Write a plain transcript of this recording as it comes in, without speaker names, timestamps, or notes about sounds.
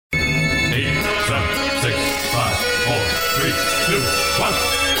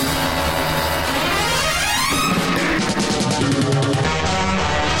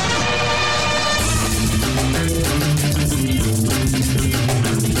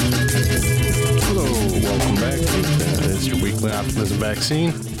Optimism Vaccine.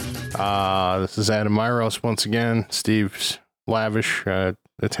 This is Adam Myros once again. Steve's lavish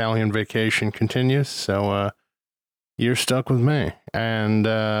Italian vacation continues, so you're stuck with me. And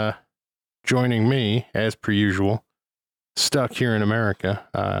joining me, as per usual, stuck here in America,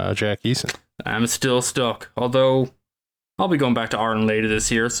 Jack Eason. I'm still stuck, although I'll be going back to Ireland later this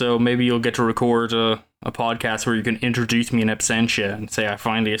year, so maybe you'll get to record a podcast where you can introduce me in absentia and say I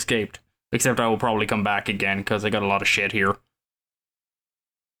finally escaped. Except I will probably come back again because I got a lot of shit here.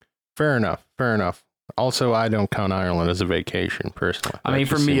 Fair enough. Also, I don't count Ireland as a vacation, personally. I mean,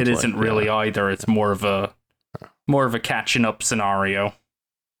 for me, it isn't really either. It's more of a catching up scenario.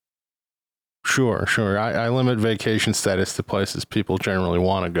 Sure. I limit vacation status to places people generally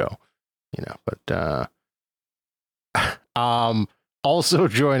want to go, but also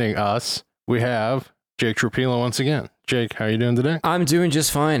joining us, we have Jake Trapilo once again. Jake, how are you doing today? I'm doing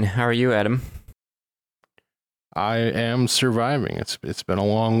just fine. How are you, Adam? I am surviving. It's been a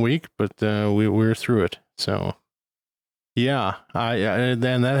long week, but we're through it. So, yeah, and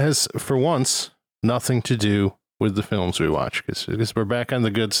that has, for once, nothing to do with the films we watch, because we're back on the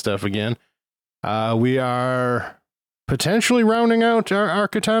good stuff again. We are potentially rounding out our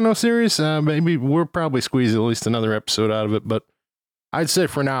Kitano series. Maybe we'll probably squeeze at least another episode out of it, but I'd say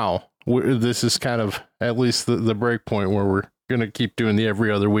for now, this is kind of at least the break point where we're going to keep doing the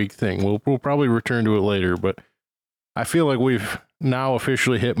every other week thing. We'll probably return to it later, but I feel like we've now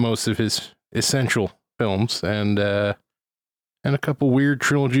officially hit most of his essential films and a couple weird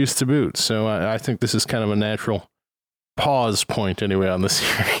trilogies to boot. So I think this is kind of a natural pause point anyway on the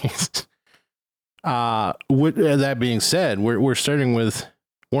series. With that being said, we're starting with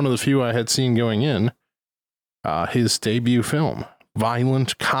one of the few I had seen going in, his debut film,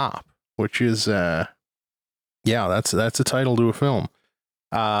 Violent Cop, which is that's a title to a film.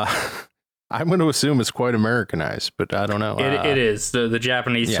 I'm going to assume it's quite Americanized, but I don't know. It is. The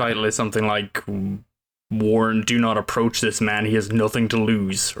Japanese title is something like "Warn, do not approach this man. He has nothing to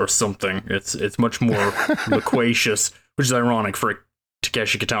lose," or something. It's much more loquacious, which is ironic for a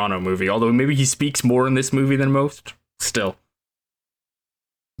Takeshi Kitano movie. Although maybe he speaks more in this movie than most. Still.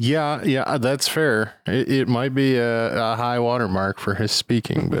 Yeah, that's fair. It might be a high watermark for his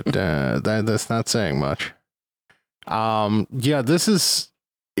speaking, but that's not saying much. This is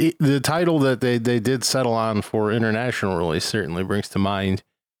the title that they did settle on for international release. Certainly brings to mind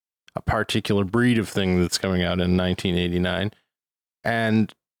a particular breed of thing that's coming out in 1989,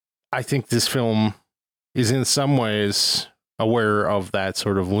 and I think this film is in some ways aware of that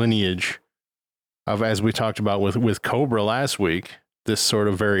sort of lineage of, as we talked about with Cobra last week, this sort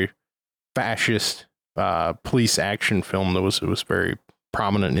of very fascist police action film that was very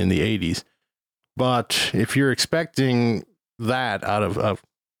prominent in the 80s. But if you're expecting that out of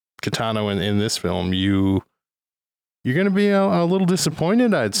Kitano in this film, you're going to be a little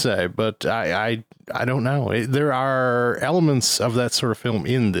disappointed, I'd say. But I don't know. There are elements of that sort of film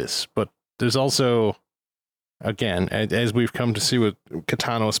in this, but there's also, again, as we've come to see with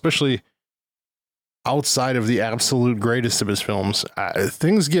Kitano, especially outside of the absolute greatest of his films,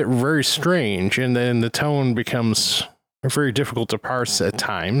 things get very strange, and then the tone becomes very difficult to parse at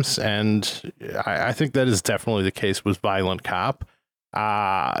times, and I think that is definitely the case with Violent Cop.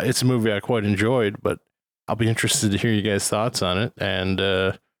 It's a movie I quite enjoyed, but I'll be interested to hear you guys' thoughts on it, and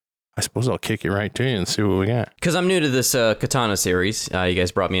I suppose I'll kick it right to you and see what we got. Because I'm new to this Kitano series. You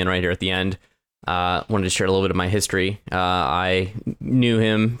guys brought me in right here at the end. Wanted to share a little bit of my history. I knew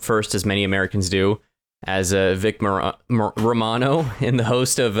him first, as many Americans do, as Vic Romano in the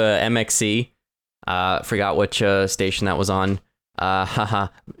host of MXC. Forgot which station that was on.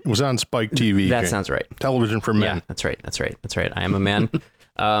 It was on Spike TV. That sounds right. Television for men. Yeah, that's right. I am a man.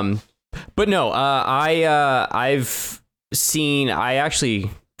 But no, I've seen. I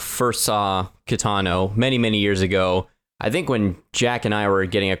actually first saw Kitano many years ago. I think when Jack and I were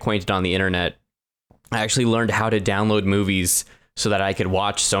getting acquainted on the internet, I actually learned how to download movies so that I could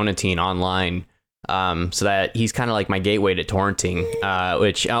watch Sonatine online. So that he's kind of like my gateway to torrenting,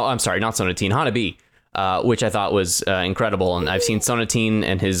 I'm sorry, not Sonatine, Hanabi, which I thought was incredible. And I've seen Sonatine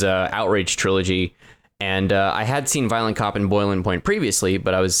and his Outrage trilogy, and I had seen Violent Cop and Boiling Point previously,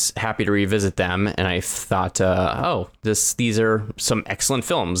 but I was happy to revisit them. And I thought, these are some excellent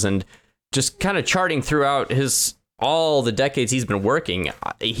films. And just kind of charting throughout all the decades he's been working,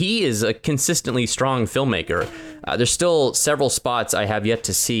 he is a consistently strong filmmaker. There's still several spots I have yet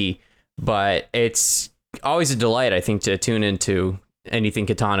to see, but it's always a delight, I think, to tune into anything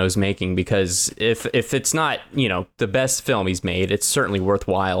Kitano's making, because if it's not, the best film he's made, it's certainly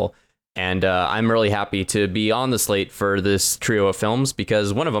worthwhile. And I'm really happy to be on the slate for this trio of films,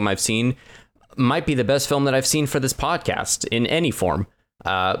 because one of them I've seen might be the best film that I've seen for this podcast in any form.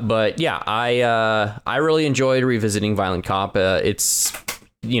 But yeah, I really enjoyed revisiting Violent Cop. It's,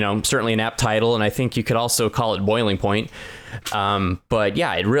 certainly an apt title, and I think you could also call it Boiling Point. But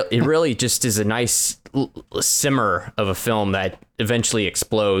yeah, it really just is a nice simmer of a film that eventually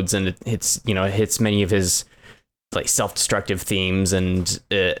explodes, and it hits many of his like self-destructive themes, and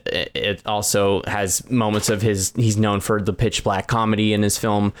it also has moments of he's known for the pitch black comedy in his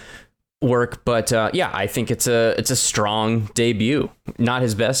film work. But yeah, I think it's a strong debut. Not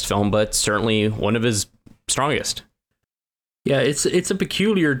his best film, but certainly one of his strongest. Yeah, it's a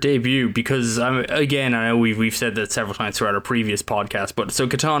peculiar debut because, again, I know we've said that several times throughout our previous podcast, but so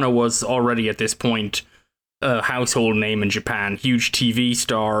Kitano was already at this point a household name in Japan, huge TV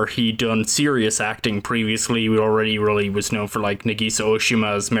star. He'd done serious acting previously. He already really was known for like Nagisa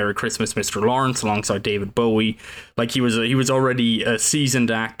Oshima's Merry Christmas, Mr. Lawrence, alongside David Bowie. Like he was already a seasoned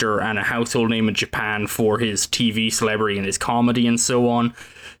actor and a household name in Japan for his TV celebrity and his comedy and so on.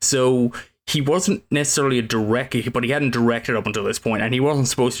 So he wasn't necessarily a director, but he hadn't directed up until this point, and he wasn't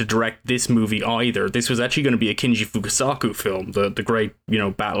supposed to direct this movie either. This was actually going to be a Kinji Fukasaku film, the great,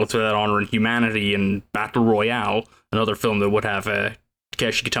 Battles Without Honor and Humanity and Battle Royale, another film that would have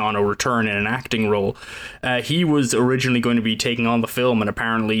Takeshi Kitano return in an acting role. He was originally going to be taking on the film, and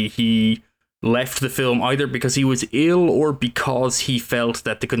apparently he left the film either because he was ill or because he felt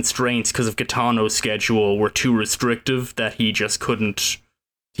that the constraints, because of Kitano's schedule, were too restrictive, that he just couldn't.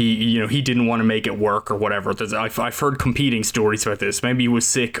 He didn't want to make it work or whatever. I've heard competing stories about this. Maybe he was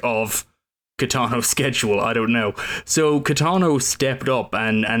sick of Kitano's schedule. I don't know. So Kitano stepped up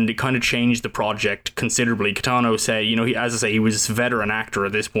and it kind of changed the project considerably. Kitano said, he was a veteran actor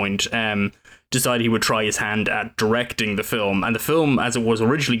at this point. Decided he would try his hand at directing the film. And the film, as it was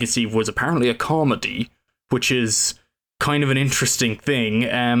originally conceived, was apparently a comedy, which is kind of an interesting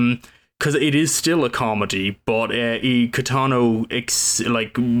thing. Because it is still a comedy, but Kitano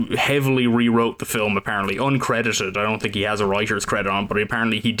heavily rewrote the film, apparently uncredited. I don't think he has a writer's credit on, but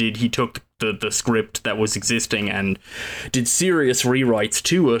apparently he did. He took the script that was existing and did serious rewrites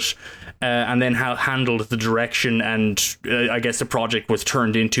to it, and then handled the direction. And I guess the project was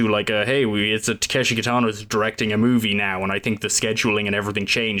turned into it's Takeshi Kitano's directing a movie now, and I think the scheduling and everything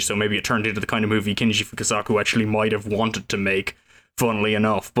changed. So maybe it turned into the kind of movie Kinji Fukasaku actually might have wanted to make, funnily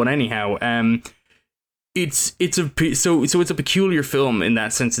enough. But anyhow, it's a peculiar film in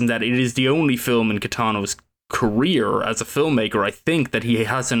that sense, in that it is the only film in Kitano's career as a filmmaker, I think, that he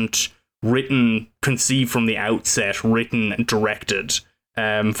hasn't conceived from the outset, written and directed.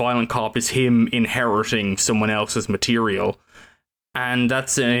 Violent Cop is him inheriting someone else's material, and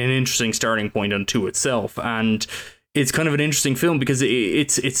that's an interesting starting point unto itself. And it's kind of an interesting film because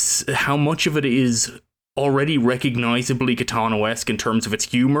it's how much of it is already recognizably Kitano-esque in terms of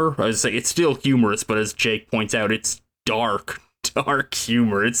its humor. I would say it's still humorous, but as Jake points out, it's dark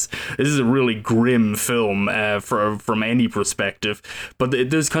humor. This is a really grim film from any perspective. But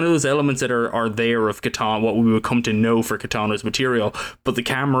there's kind of those elements that are there of Kitano, what we would come to know for Kitano's material. But the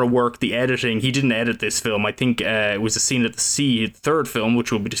camera work, the editing, he didn't edit this film. I think it was a scene at the sea, the third film,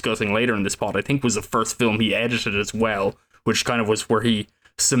 which we'll be discussing later in this pod, I think was the first film he edited as well, which kind of was where he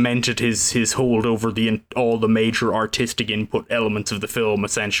cemented his hold over all the major artistic input elements of the film,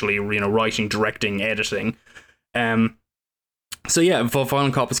 essentially, writing, directing, editing. So yeah,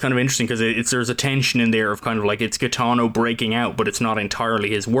 Violent Cop is kind of interesting because there's a tension in there of kind of like it's Kitano breaking out, but it's not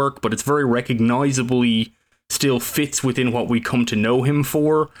entirely his work, but it's very recognizably still fits within what we come to know him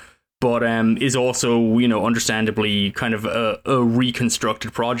for, but is also, understandably kind of a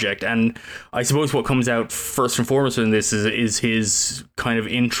reconstructed project. And I suppose what comes out first and foremost in this is his kind of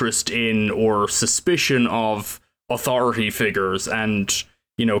interest in or suspicion of authority figures and,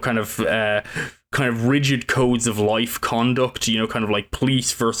 kind of rigid codes of life conduct, kind of like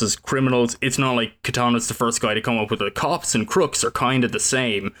police versus criminals. It's not like Kitano's the first guy to come up with it. Cops and crooks are kind of the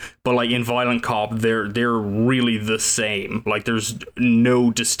same, but like in Violent Cop, they're really the same. Like there's no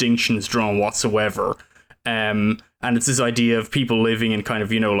distinctions drawn whatsoever. And it's this idea of people living in kind of,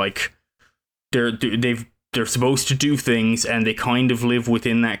 they're supposed to do things and they kind of live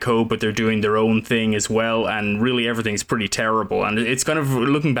within that code, but they're doing their own thing as well. And really everyth's pretty terrible. And it's kind of,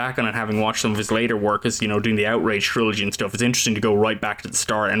 looking back on it, having watched some of his later work as, doing the Outrage trilogy and stuff, it's interesting to go right back to the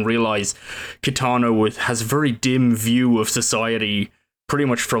start and realize Kitano has a very dim view of society pretty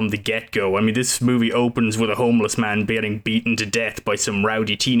much from the get-go. I mean, this movie opens with a homeless man getting beaten to death by some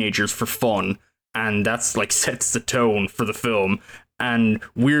rowdy teenagers for fun. And that's like sets the tone for the film. And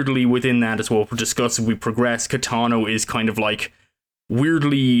weirdly within that, as we'll discuss as we progress, Kitano is kind of like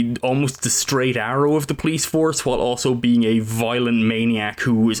weirdly almost the straight arrow of the police force, while also being a violent maniac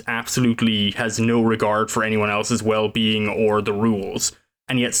who is absolutely has no regard for anyone else's well-being or the rules,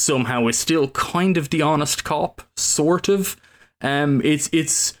 and yet somehow is still kind of the honest cop, sort of.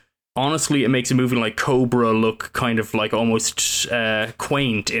 It's honestly, it makes a movie like Cobra look kind of like almost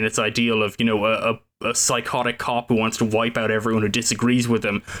quaint in its ideal of, you know, a psychotic cop who wants to wipe out everyone who disagrees with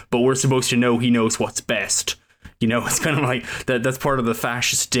him, but we're supposed to know he knows what's best. You know, it's kind of like that's part of the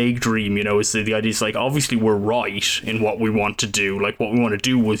fascist daydream, you know, is the idea is like, obviously we're right in what we want to do. Like, what we want to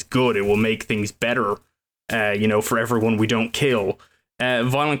do was good. It will make things better, you know, for everyone we don't kill.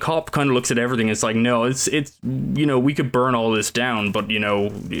 Violent Cop kind of looks at everything. It's like, no, it's you know, we could burn all this down, but, you know,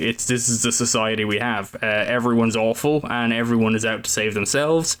 this is the society we have. Everyone's awful and everyone is out to save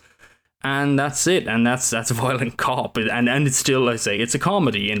themselves. And that's it, and that's Violent Cop, and it's still, I say, it's a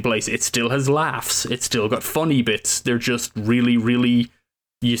comedy in place. It still has laughs. It's still got funny bits. They're just really, really.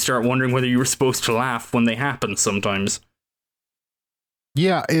 You start wondering whether you were supposed to laugh when they happen sometimes.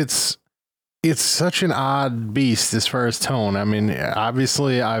 Yeah, it's such an odd beast as far as tone. I mean,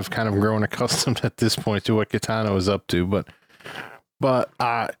 obviously, I've kind of grown accustomed at this point to what Kitano is up to, but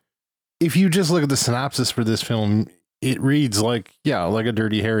if you just look at the synopsis for this film, it reads like a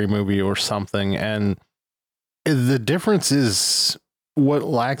Dirty Harry movie or something. And the difference is what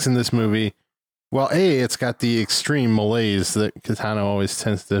lacks in this movie. Well, it's got the extreme malaise that Kitano always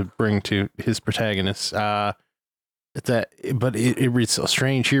tends to bring to his protagonists. But it reads so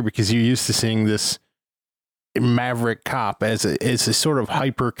strange here because you're used to seeing this maverick cop as a sort of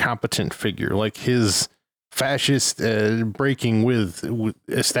hyper competent figure, like his fascist breaking with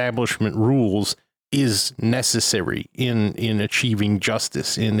establishment rules is necessary in achieving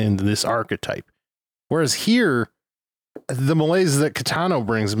justice in this archetype. Whereas here, the malaise that Kitano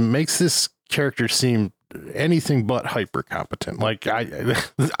brings makes this character seem anything but hyper competent. Like I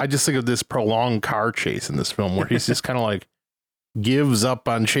just think of this prolonged car chase in this film where he's just kind of like gives up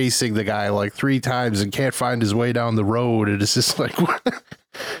on chasing the guy like 3 times and can't find his way down the road. And it's just like,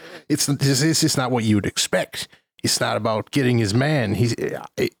 it's just not what you would expect. It's not about getting his man. He's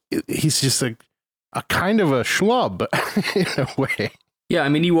just a kind of a schlub in a way. Yeah, I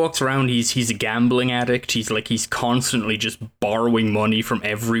mean, he walks around, he's a gambling addict. He's constantly just borrowing money from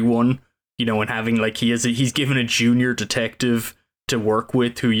everyone, you know, and having like he's given a junior detective to work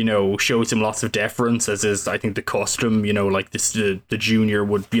with who, you know, shows him lots of deference, as is I think the custom, you know, like this the junior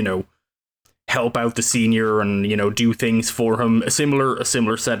would, you know, help out the senior and, you know, do things for him. A similar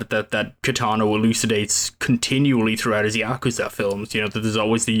set that Kitano elucidates continually throughout his Yakuza films, you know, that there's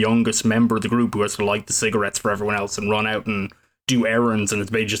always the youngest member of the group who has to light the cigarettes for everyone else and run out and do errands, and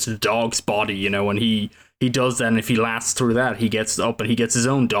it's made just a dog's body, you know, and he does that, and if he lasts through that, he gets up and he gets his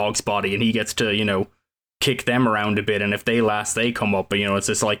own dog's body and he gets to, you know, kick them around a bit, and if they last, they come up, but, you know, it's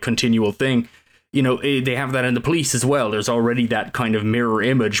this like continual thing. You know, they have that in the police as well. There's already that kind of mirror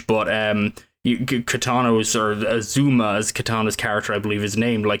image, but Kitano's, or Azuma, as Kitano's character I believe is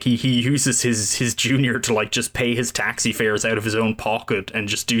named, like he uses his junior to like just pay his taxi fares out of his own pocket and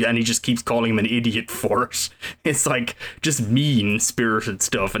he just keeps calling him an idiot for it. It's like just mean spirited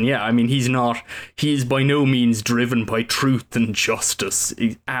stuff. And yeah, I mean, he is by no means driven by truth and justice.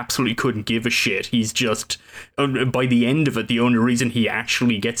 He absolutely couldn't give a shit. He's just, by the end of it, the only reason he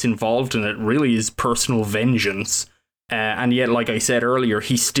actually gets involved in it really is personal vengeance. And yet, like I said earlier,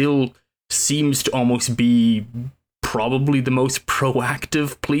 he still seems to almost be probably the most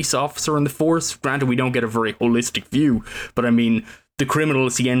proactive police officer in the force. Granted, we don't get a very holistic view, but I mean, the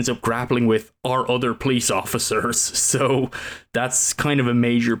criminals he ends up grappling with are other police officers. So that's kind of a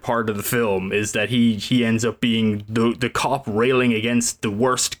major part of the film, is that he ends up being the cop railing against the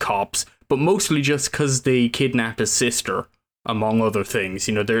worst cops, but mostly just because they kidnapped his sister, among other things.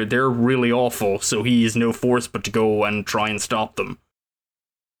 You know, they're really awful, so he is no force but to go and try and stop them.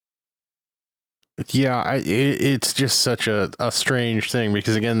 Yeah, it's just such a strange thing,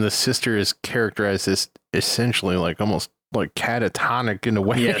 because again, the sister is characterized as essentially like almost like catatonic in a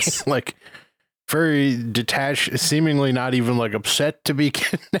way. Yes. Like very detached, seemingly not even like upset to be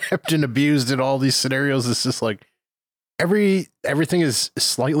kidnapped and abused in all these scenarios. It's just like everything is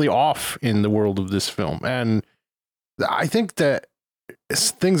slightly off in the world of this film. And I think that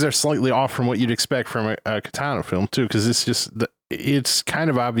things are slightly off from what you'd expect from a Kitano film too, because it's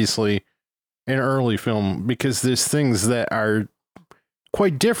kind of obviously an early film, because there's things that are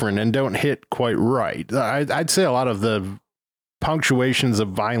quite different and don't hit quite right. I'd say a lot of the punctuations of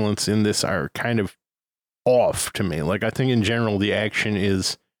violence in this are kind of off to me. Like, I think in general, the action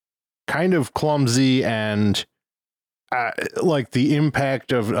is kind of clumsy, and like the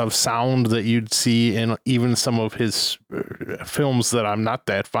impact of sound that you'd see in even some of his films that I'm not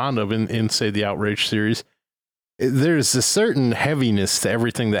that fond of in say the Outrage series. There's a certain heaviness to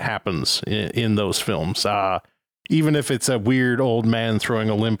everything that happens in those films. Even if it's a weird old man throwing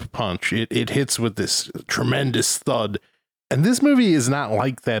a limp punch, it hits with this tremendous thud. And this movie is not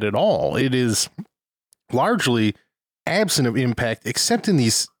like that at all. It is largely absent of impact, except in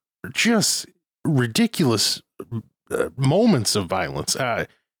these just ridiculous moments of violence. I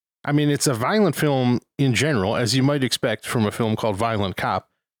mean, it's a violent film in general, as you might expect from a film called Violent Cop,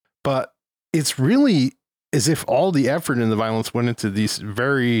 but it's really as if all the effort in the violence went into these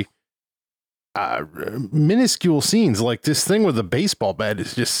very minuscule scenes. Like this thing with the baseball bat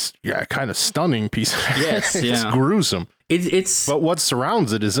is just kind of stunning piece. Yes, it's gruesome. But what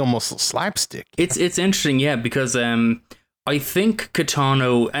surrounds it is almost slapstick. It's interesting, yeah, because I think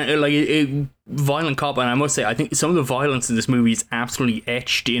Kitano, Violent Cop, and I must say, I think some of the violence in this movie is absolutely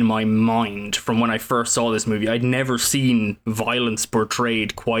etched in my mind from when I first saw this movie. I'd never seen violence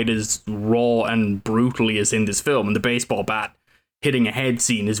portrayed quite as raw and brutally as in this film. And the baseball bat hitting a head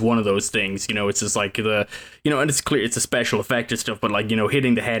scene is one of those things. You know, it's just like and it's clear it's a special effect and stuff, but like,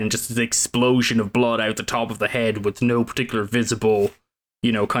 hitting the head and just the explosion of blood out the top of the head with no particular visible,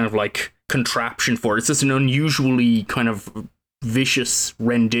 kind of like contraption for it. It's just an unusually kind of vicious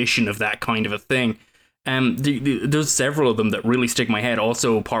rendition of that kind of a thing. There's several of them that really stick in my head.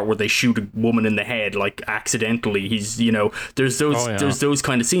 Also, a part where they shoot a woman in the head, like accidentally. There's those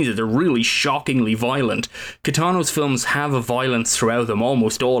kind of scenes that they're really shockingly violent. Kitano's films have a violence throughout them,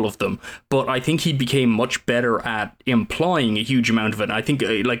 almost all of them. But I think he became much better at implying a huge amount of it. And I think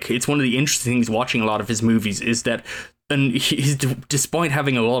it's one of the interesting things watching a lot of his movies is that. And despite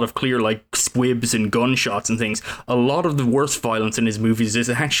having a lot of clear like squibs and gunshots and things, a lot of the worst violence in his movies is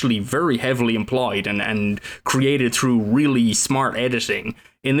actually very heavily implied and created through really smart editing.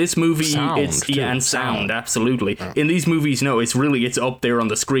 In this movie, sound, absolutely. Yeah. In these movies, no, it's up there on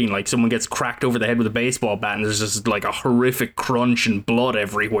the screen. Like someone gets cracked over the head with a baseball bat, and there's just like a horrific crunch and blood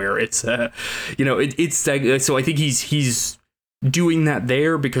everywhere. It's so I think he's doing that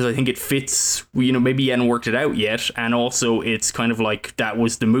there because I think it fits, maybe he hadn't worked it out yet, and also it's kind of like that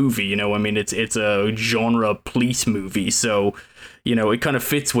was the movie, I mean, it's a genre police movie, so it kind of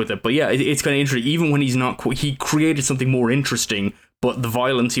fits with it. But yeah, it's kind of interesting. Even when he created something more interesting, but the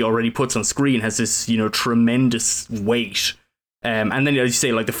violence he already puts on screen has this tremendous weight. And then, as you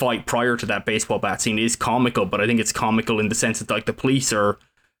say, like the fight prior to that baseball bat scene is comical, but I think it's comical in the sense that like the police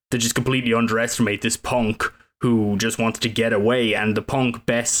they just completely underestimate this punk who just wants to get away, and the punk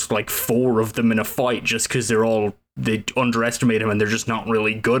bests like 4 of them in a fight just because they underestimate him and they're just not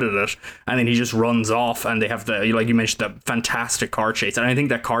really good at it. And then he just runs off, and they have like you mentioned, that fantastic car chase. And I think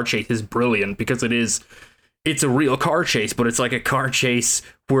that car chase is brilliant because it's a real car chase, but it's like a car chase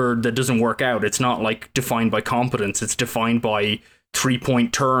that doesn't work out. It's not like defined by competence. It's defined by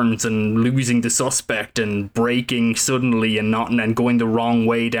 3-point turns and losing the suspect and braking suddenly and going the wrong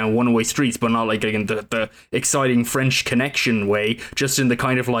way down one-way streets, but not like in the exciting French Connection way, just in the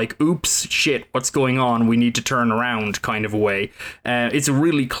kind of like, oops, shit, what's going on? We need to turn around kind of a way. It's a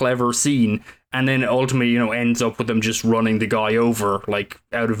really clever scene. And then ultimately, ends up with them just running the guy over, like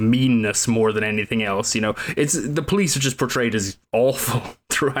out of meanness more than anything else. It's the police are just portrayed as awful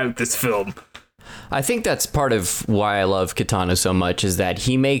throughout this film. I think that's part of why I love Kitano so much, is that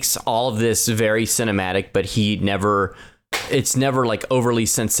he makes all of this very cinematic, but it's never like overly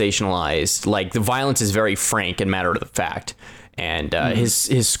sensationalized. Like the violence is very frank and matter of fact. And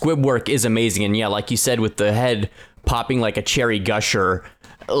his squib work is amazing. And yeah, like you said, with the head popping like a cherry gusher,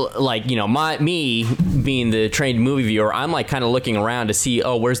 like, me being the trained movie viewer, I'm like kind of looking around to see,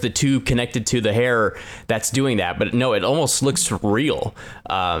 where's the tube connected to the hair that's doing that? But no, it almost looks real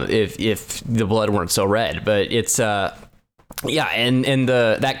if the blood weren't so red. But it's yeah, and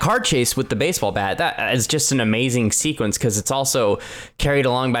that car chase with the baseball bat, that is just an amazing sequence because it's also carried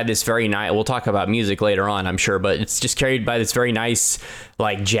along by this very nice, we'll talk about music later on, I'm sure, but it's just carried by this very nice,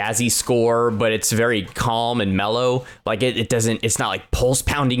 like, jazzy score, but it's very calm and mellow. Like, it's not like pulse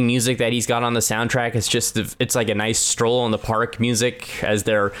pounding music that he's got on the soundtrack. It's like a nice stroll in the park music as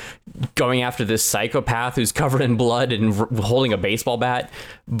they're going after this psychopath who's covered in blood and holding a baseball bat.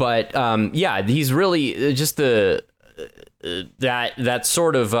 But yeah, he's really just that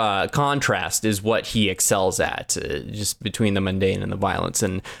sort of contrast is what he excels at, just between the mundane and the violence.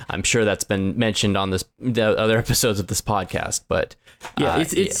 And I'm sure that's been mentioned on the other episodes of this podcast. But yeah,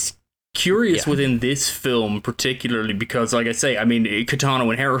 it's curious within this film particularly because, like I say, I mean,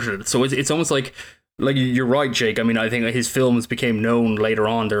 Kitano inherited it, so it's almost like like you're right, Jake. I mean, I think his films became known later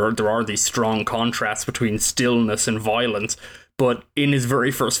on. There are these strong contrasts between stillness and violence. But in his very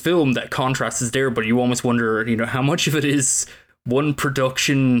first film, that contrast is there. But you almost wonder, how much of it is one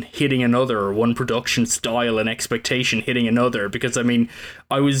production hitting another, or one production style and expectation hitting another. Because, I mean,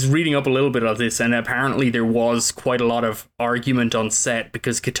 I was reading up a little bit of this, and apparently there was quite a lot of argument on set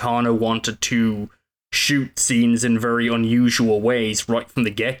because Kitano wanted to shoot scenes in very unusual ways right from the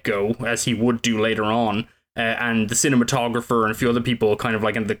get-go, as he would do later on. And the cinematographer and a few other people kind of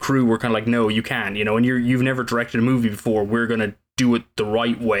like, and the crew were kind of like, no, you can't, and you've never directed a movie before. We're going to do it the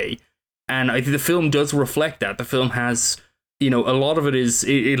right way. And I think the film does reflect that. The film has, a lot of it is,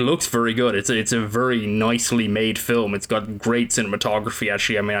 it looks very good. It's a very nicely made film. It's got great cinematography,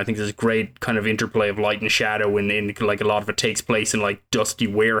 actually. I mean, I think there's great kind of interplay of light and shadow in like a lot of it takes place in like dusty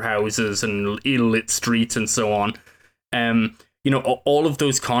warehouses and ill-lit streets and so on. All of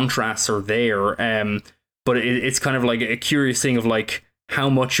those contrasts are there. But it's kind of like a curious thing of like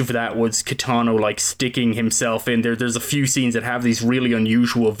how much of that was Kitano like sticking himself in there. There's a few scenes that have these really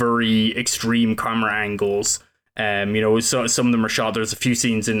unusual, very extreme camera angles. So some of them are shot. There's a few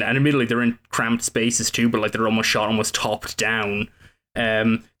scenes and admittedly they're in cramped spaces too, but like they're almost shot almost topped down.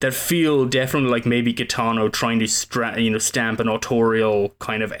 That feel definitely like maybe Kitano trying to stamp an autorial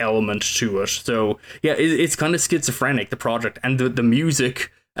kind of element to it. So yeah, it's kind of schizophrenic, the project, and the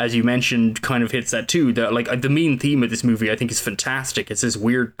music, as you mentioned, kind of hits that too. The main theme of this movie, I think, is fantastic. It's this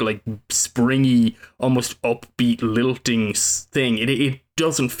weird, like, springy, almost upbeat, lilting thing. It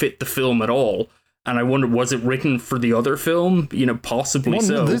doesn't fit the film at all. And I wonder, was it written for the other film? Possibly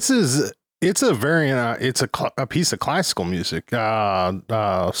so. It's a variant. It's a piece of classical music.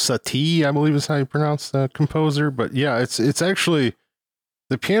 Satie, I believe is how you pronounce the composer. But yeah, it's actually.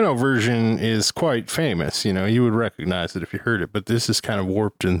 The piano version is quite famous. You would recognize it if you heard it, but this is kind of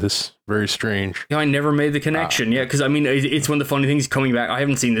warped and this very strange. Yeah, I never made the connection. Yeah, because I mean, it's one of the funny things coming back. I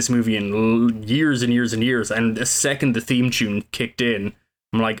haven't seen this movie in years and years and years, and the second the theme tune kicked in,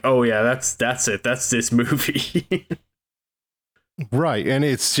 I'm like, oh yeah, that's it. That's this movie. Right, and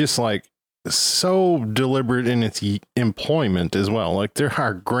it's just like so deliberate in its employment as well. Like there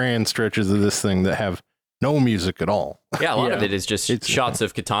are grand stretches of this thing that have no music at all. Yeah, a lot of it is just shots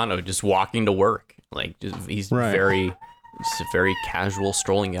of Kitano just walking to work. Like he's a very casual,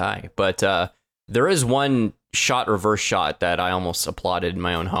 strolling guy. But there is one reverse shot that I almost applauded in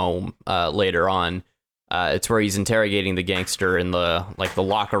my own home later on. It's where he's interrogating the gangster in the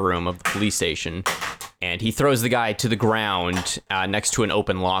locker room of the police station, and he throws the guy to the ground next to an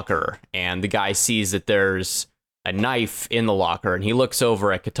open locker, and the guy sees that there's a knife in the locker, and he looks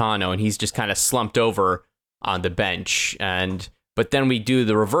over at Kitano, and he's just kind of slumped over on the bench. But then we do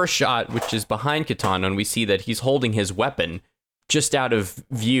the reverse shot, which is behind Kitano, and we see that he's holding his weapon just out of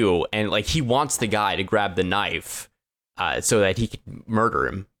view, and like he wants the guy to grab the knife so that he could murder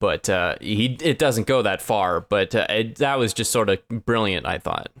him. But it doesn't go that far. But that was just sort of brilliant, I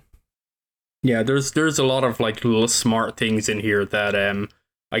thought. Yeah, there's a lot of like little smart things in here that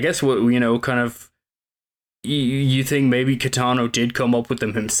I guess what kind of. You think maybe Kitano did come up with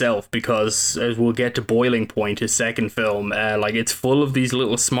them himself, because as we'll get to Boiling Point, his second film, like it's full of these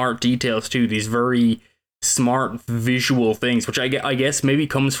little smart details too, these very smart visual things, which I guess maybe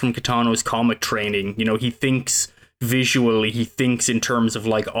comes from Kitano's comic training. He thinks visually, he thinks in terms of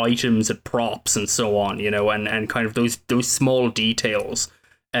like items and props and so on, and kind of those small details.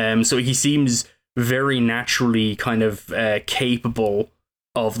 So he seems very naturally kind of capable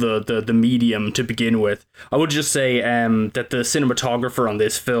of the medium to begin with. I would just say that the cinematographer on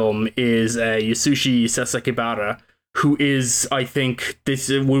this film is Yasushi Sasakibara, who is, I think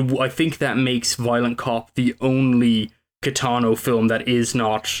that makes Violent Cop the only Kitano film that is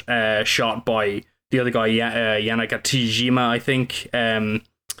not shot by the other guy, Yanaka Tajima, I think.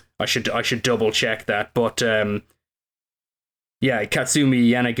 I should double check that, but yeah, Katsumi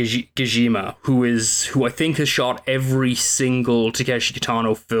Yanagijima, who I think has shot every single Takeshi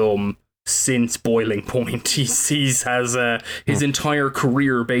Kitano film since Boiling Point. He has his entire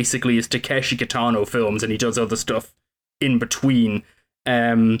career basically is Takeshi Kitano films, and he does other stuff in between.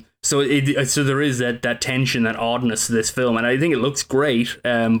 So there is that tension, that oddness to this film, and I think it looks great.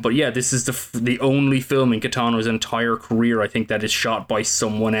 But yeah, this is the only film in Kitano's entire career, I think, that is shot by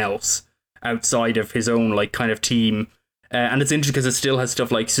someone else outside of his own like kind of team. And it's interesting because it still has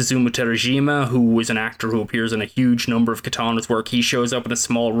stuff like Suzumu Terajima, who is an actor who appears in a huge number of Kitano's work. He shows up in a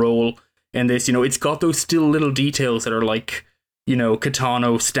small role in this. It's got those still little details that are like,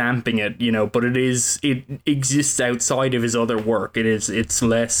 Kitano stamping it, but it exists outside of his other work. It's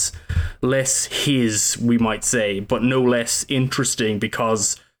less his, we might say, but no less interesting,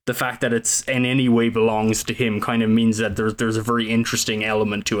 because the fact that it's in any way belongs to him kind of means that there's a very interesting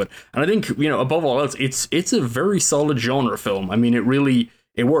element to it. And I think, above all else, it's a very solid genre film. I mean,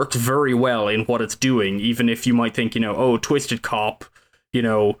 it works very well in what it's doing, even if you might think, oh, twisted cop,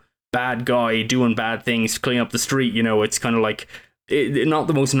 bad guy doing bad things, clean up the street, it's kind of like not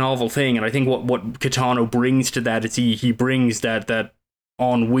the most novel thing. And I think what Kitano brings to that is he brings that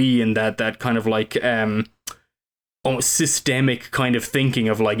ennui and that kind of like almost systemic kind of thinking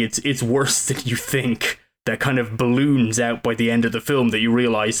of like it's worse than you think, that kind of balloons out by the end of the film, that you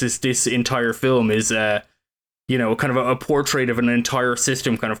realize this entire film is kind of a portrait of an entire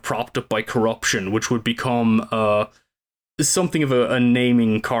system kind of propped up by corruption, which would become something of a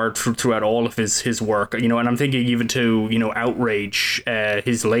naming card throughout all of his work. And I'm thinking even to Outrage,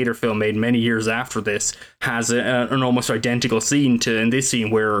 his later film made many years after this, has an almost identical scene in this scene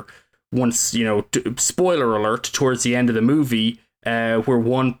where once, spoiler alert, towards the end of the movie, where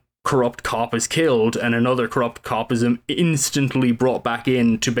one corrupt cop is killed and another corrupt cop is instantly brought back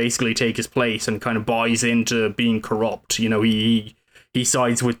in to basically take his place and kind of buys into being corrupt. He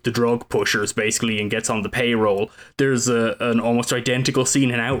sides with the drug pushers basically and gets on the payroll. There's an almost identical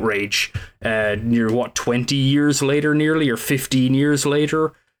scene in Outrage, near 20 years later, nearly, or 15 years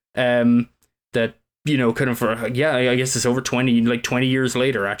later, that kind of I guess it's over 20 years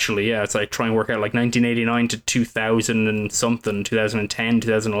later, actually. Yeah, it's like try and work out like 1989 to 2000 and something, 2010,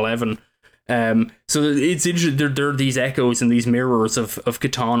 2011. So it's interesting. There are these echoes and these mirrors of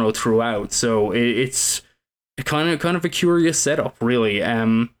Kitano throughout. So it's kind of a curious setup, really.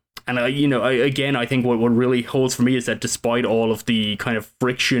 And I think what really holds for me is that despite all of the kind of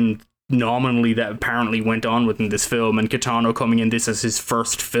friction nominally that apparently went on within this film, and Kitano coming in this as his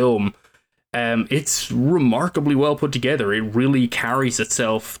first film, it's remarkably well put together. It really carries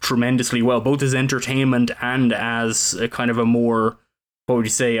itself tremendously well, both as entertainment and as a kind of a more, what would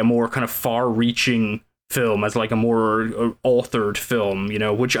you say, a more kind of far-reaching film, as like a more authored film,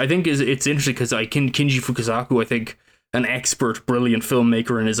 which I think it's interesting because Kinji Fukasaku, I think an expert, brilliant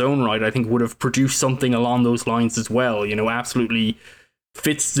filmmaker in his own right, I think would have produced something along those lines as well. Absolutely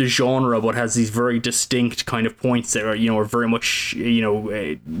fits the genre, but has these very distinct kind of points that are very much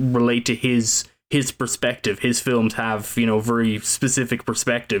relate to his perspective. His films have very specific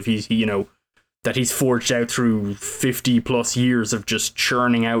perspective. That he's forged out through 50 plus years of just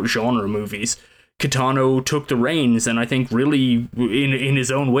churning out genre movies. Kitano took the reins and I think really in his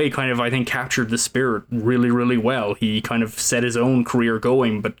own way kind of, I think, captured the spirit really, really well. He kind of set his own career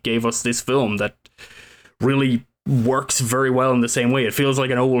going, but gave us this film that really works very well in the same way. It feels like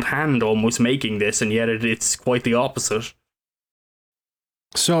an old hand almost making this, and yet it's quite the opposite.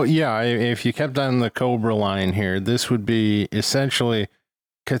 So yeah, if you kept on the Cobra line here, this would be essentially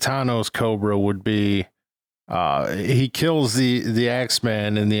Kitano's Cobra would be he kills the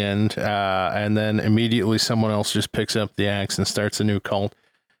Axeman in the end, and then immediately someone else just picks up the axe and starts a new cult.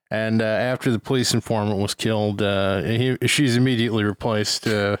 And after the police informant was killed, she's immediately replaced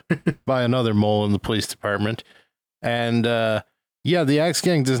by another mole in the police department. And the Axe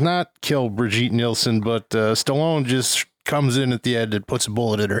Gang does not kill Brigitte Nielsen, but Stallone just comes in at the end and puts a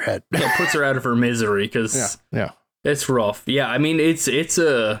bullet in her head. Yeah, puts her out of her misery, because it's rough. Yeah, I mean, it's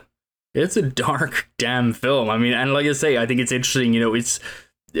a dark damn film. I mean, and like I say, I think it's interesting. It's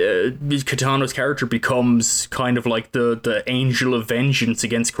Kitano's character becomes kind of like the angel of vengeance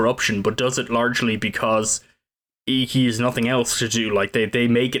against corruption, but does it largely because he has nothing else to do. Like they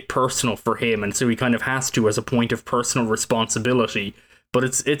make it personal for him, and so he kind of has to as a point of personal responsibility. But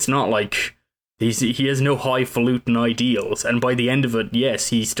it's not like he has no highfalutin ideals. And by the end of it, yes,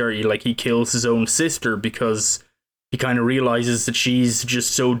 he kills his own sister because he kind of realizes that she's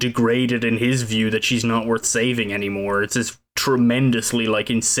just so degraded in his view that she's not worth saving anymore. It's this tremendously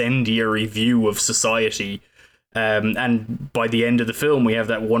incendiary view of society. And by the end of the film, we have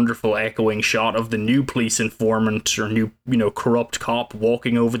that wonderful echoing shot of the new police informant or new, corrupt cop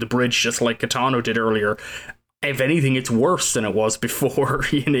walking over the bridge, just like Kitano did earlier. If anything, it's worse than it was before.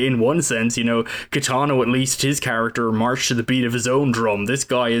 In one sense, Kitano, at least his character, marched to the beat of his own drum. This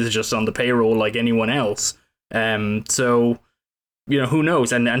guy is just on the payroll like anyone else. So, who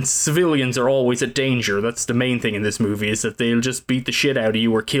knows? And civilians are always at danger. That's the main thing in this movie, is that they'll just beat the shit out of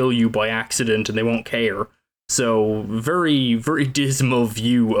you or kill you by accident and they won't care. So, very, very dismal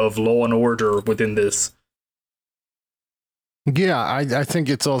view of law and order within this. Yeah, I think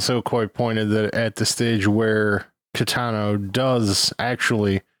it's also quite pointed that at the stage where Kitano does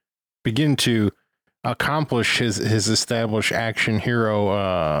actually begin to accomplish his established action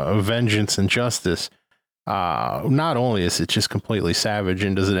hero vengeance and justice, not only is it just completely savage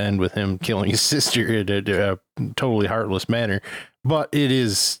and does it end with him killing his sister in a totally heartless manner, but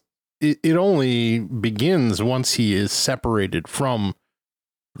it only begins once he is separated from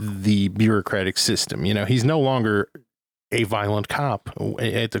the bureaucratic system. He's no longer a violent cop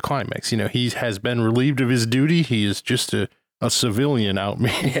at the climax. He has been relieved of his duty. He is just a civilian out.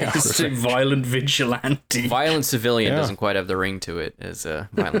 Just a violent vigilante. Violent civilian doesn't quite have the ring to it as a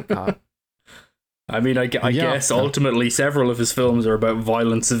violent cop. I mean, I guess ultimately several of his films are about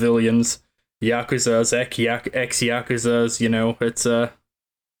violent civilians, Yakuzas, ex-Yakuzas, it's a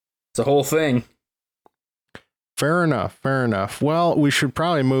whole thing. Fair enough. Well, we should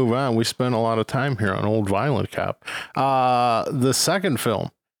probably move on. We spent a lot of time here on Old Violent Cop. The second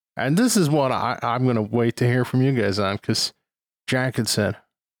film, and this is what I'm going to wait to hear from you guys on, because Jack had said,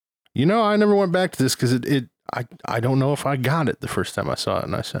 I never went back to this because I don't know if I got it the first time I saw it.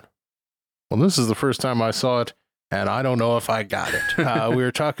 And I said, well, this is the first time I saw it, and I don't know if I got it. We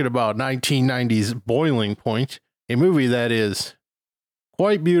were talking about 1990's Boiling Point, a movie that is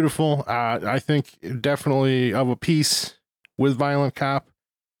quite beautiful. I think definitely of a piece with Violent Cop,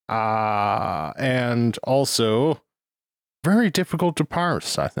 and also very difficult to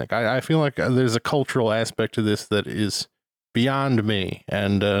parse. I think I feel like there's a cultural aspect to this that is beyond me,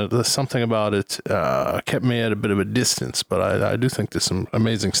 and there's something about it kept me at a bit of a distance. But I do think there's some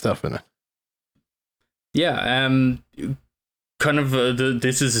amazing stuff in it. Yeah, kind of.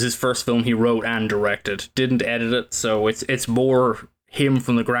 This is his first film he wrote and directed. Didn't edit it, so it's more him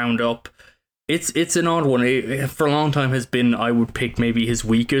from the ground up. It's an odd one. It, for a long time has been, I would pick maybe his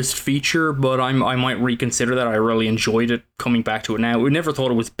weakest feature, but I might reconsider that. I really enjoyed it coming back to it now. We never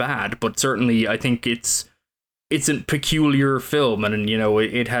thought it was bad, but certainly I think it's a peculiar film, and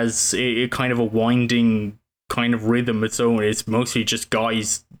it has a kind of a winding kind of rhythm its own. It's mostly just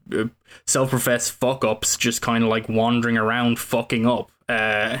guys, self-professed fuck-ups, just kind of like wandering around fucking up.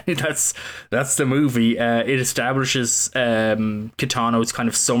 That's the movie. It establishes Kitano's kind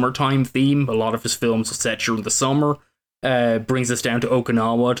of summertime theme. A lot of his films are set during the summer. Brings us down to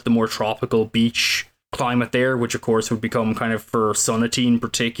Okinawa, to the more tropical beach climate there, which of course would become kind of, for Sonatine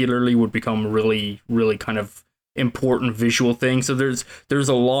particularly, would become really, really kind of important visual thing. So there's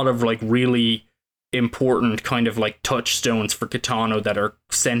a lot of like really important kind of like touchstones for Kitano that are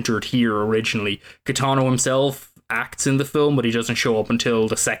centered here originally. Kitano himself acts in the film, but he doesn't show up until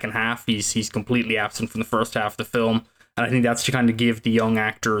the second half. He's completely absent from the first half of the film, and I think that's to kind of give the young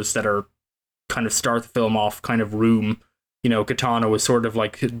actors that are kind of start the film off kind of room. Kitano is sort of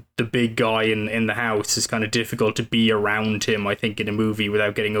like the big guy in the house. It's kind of difficult to be around him, I think, in a movie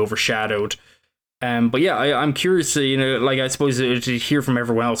without getting overshadowed. But yeah, I'm curious, I suppose to hear from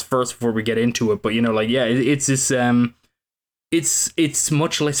everyone else first before we get into it. But it's this, it's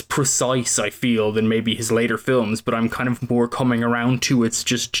much less precise, I feel, than maybe his later films. But I'm kind of more coming around to its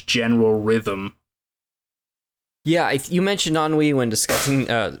just general rhythm. Yeah, you mentioned ennui when discussing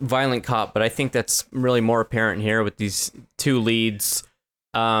Violent Cop, but I think that's really more apparent here with these two leads.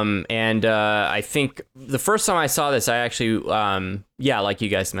 I think the first time I saw this, I actually, like you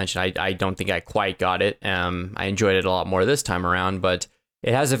guys mentioned, I don't think I quite got it. I enjoyed it a lot more this time around, but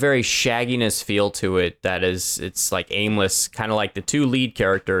it has a very shagginess feel to it it's like aimless, kind of like the two lead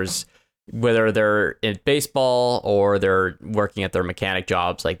characters, whether they're in baseball or they're working at their mechanic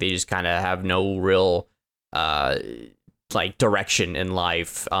jobs, like they just kind of have no real like direction in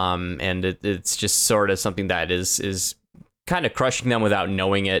life, and it's just sort of something that is kind of crushing them without them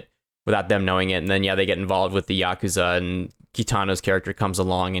knowing it, and then they get involved with the Yakuza, and Kitano's character comes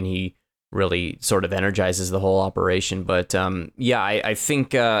along and he really sort of energizes the whole operation. But I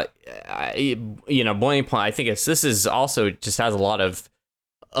think Boiling Point, I think this is also just has a lot of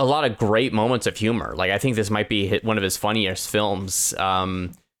great moments of humor. Like I think this might be one of his funniest films.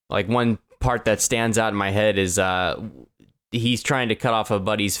 Like one part that stands out in my head is he's trying to cut off a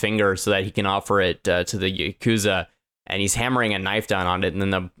buddy's finger so that he can offer it to the Yakuza, and he's hammering a knife down on it, and then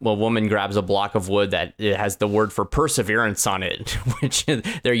the woman grabs a block of wood that it has the word for perseverance on it, which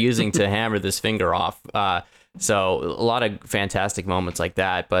they're using to hammer this finger off. So a lot of fantastic moments like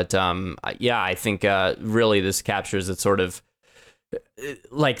that. But I think really this captures it sort of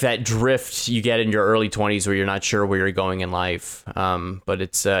like that drift you get in your early 20s where you're not sure where you're going in life. But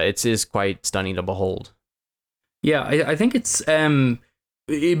it is quite stunning to behold. Yeah, I think it's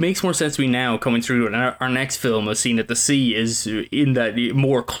it makes more sense to me now coming through, and our next film, A Scene at the Sea, is in that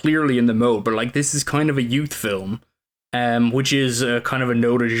more clearly in the mode, but like this is kind of a youth film, which is kind of a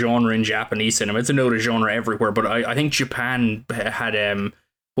noted genre in Japanese cinema. It's a noted genre everywhere, but I think Japan had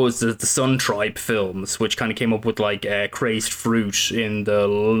the Sun Tribe films, which kind of came up with like Crazed Fruit in the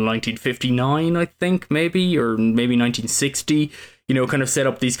 1959, I think, maybe 1960, kind of set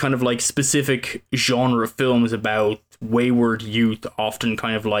up these kind of like specific genre films about wayward youth, often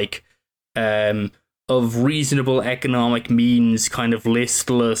kind of like of reasonable economic means, kind of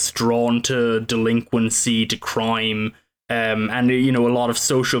listless, drawn to delinquency, to crime, and a lot of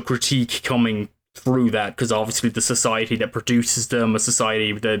social critique coming through that, because obviously the society that produces them, a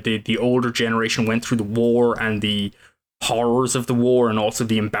society that the older generation went through the war and the horrors of the war, and also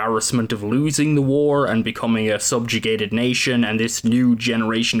the embarrassment of losing the war and becoming a subjugated nation, and this new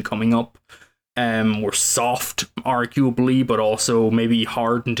generation coming up were soft, arguably, but also maybe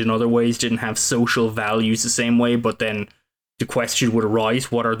hardened in other ways, didn't have social values the same way. But then the question would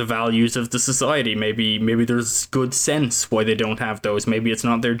arise, what are the values of the society? Maybe there's good sense why they don't have those. Maybe it's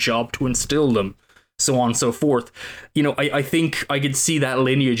not their job to instill them, so on and so forth. I think I could see that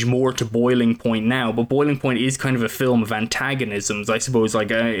lineage more to Boiling Point now, but Boiling Point is kind of a film of antagonisms, I suppose.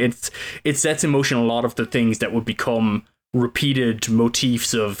 Like it sets in motion a lot of the things that would become repeated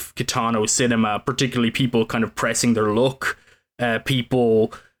motifs of Kitano cinema, particularly people kind of pressing their luck,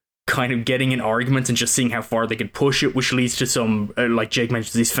 people kind of getting in arguments and just seeing how far they could push it, which leads to some, like Jake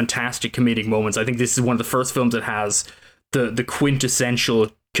mentioned, these fantastic comedic moments. I think this is one of the first films that has the quintessential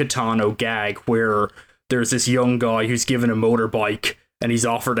Kitano gag, where there's this young guy who's given a motorbike and he's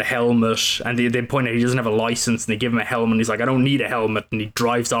offered a helmet, and they point out he doesn't have a license, and they give him a helmet, and he's like, I don't need a helmet, and he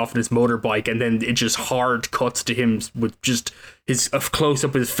drives off on his motorbike, and then it just hard cuts to him with just a close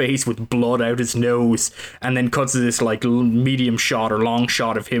up of his face with blood out his nose, and then cuts to this like medium shot or long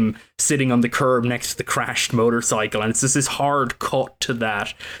shot of him sitting on the curb next to the crashed motorcycle, and it's just this hard cut to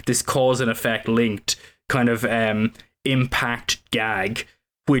that, this cause and effect linked kind of impact gag,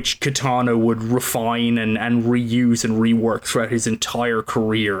 which Kitano would refine and reuse and rework throughout his entire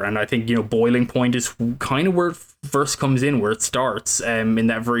career. And I think, Boiling Point is kind of where it first comes in, where it starts, in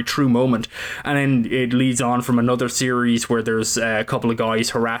that very true moment. And then it leads on from another series where there's a couple of guys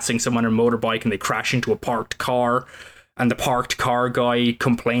harassing someone on a motorbike, and they crash into a parked car, and the parked car guy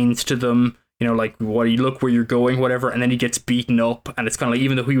complains to them, like, what, you look where you're going, whatever, and then he gets beaten up, and it's kind of like,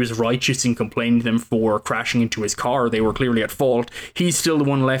 even though he was righteous in complaining to them for crashing into his car, they were clearly at fault, he's still the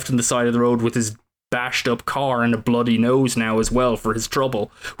one left on the side of the road with his bashed up car and a bloody nose now as well for his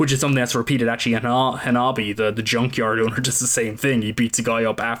trouble, which is something that's repeated. Actually, Hanabi, the junkyard owner, does the same thing. He beats a guy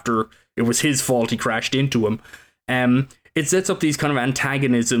up after it was his fault he crashed into him. It sets up these kind of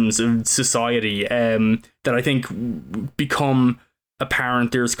antagonisms of society that I think become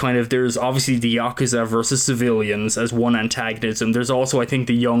apparent. There's obviously the Yakuza versus civilians as one antagonism. There's also, I think,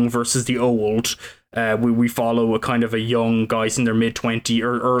 the young versus the old. We follow a kind of a young guys in their mid-20s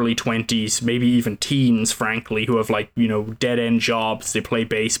or early 20s, maybe even teens, frankly, who have dead-end jobs. They play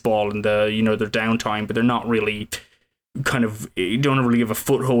baseball in their downtime, but they're not really don't really have a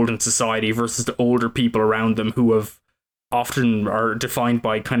foothold in society, versus the older people around them who often are defined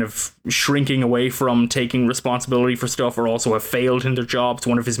by kind of shrinking away from taking responsibility for stuff, or also have failed in their jobs.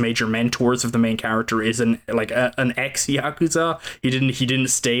 One of his major mentors of the main character is an ex-Yakuza. He didn't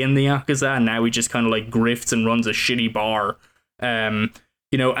stay in the Yakuza, and now he just kind of like grifts and runs a shitty bar. And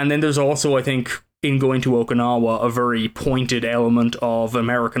then there's also, I think, in going to Okinawa, a very pointed element of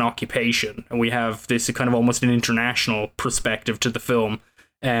American occupation. And we have this kind of almost an international perspective to the film.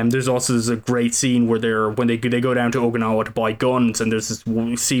 There's a great scene where when they go down to Okinawa to buy guns, and there's this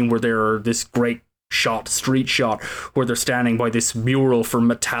scene where this great street shot, where they're standing by this mural for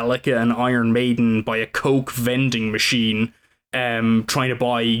Metallica and Iron Maiden by a Coke vending machine, trying to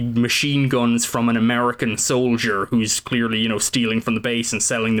buy machine guns from an American soldier who's clearly, stealing from the base and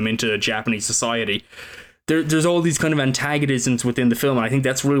selling them into Japanese society. There's all these kind of antagonisms within the film, and I think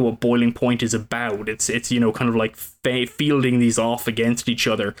that's really what Boiling Point is about. It's kind of like fielding these off against each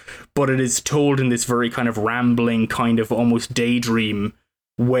other, but it is told in this very kind of rambling, kind of almost daydream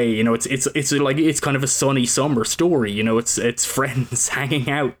way. It's kind of a sunny summer story. It's friends hanging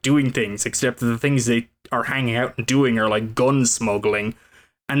out doing things, except the things they are hanging out and doing are like gun smuggling.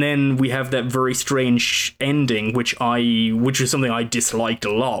 And then we have that very strange ending, which is something I disliked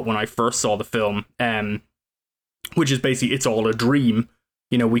a lot when I first saw the film. Which is basically, it's all a dream.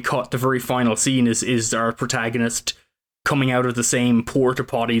 We caught the very final scene is our protagonist coming out of the same porta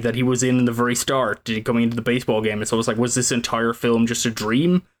potty that he was in the very start, coming into the baseball game. And so I was like, was this entire film just a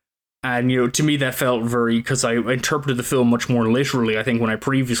dream? And, to me, that felt because I interpreted the film much more literally. I think when I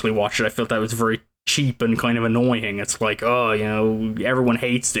previously watched it, I felt that was very cheap and kind of annoying. It's like, everyone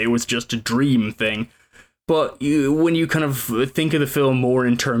hates it. It was just a dream thing. But when you kind of think of the film more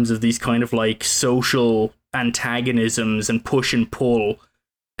in terms of these kind of like social antagonisms and push and pull,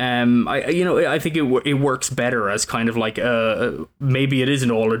 I think it works better as kind of like maybe it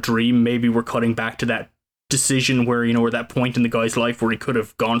isn't all a dream. Maybe we're cutting back to that decision where, you know, or that point in the guy's life where he could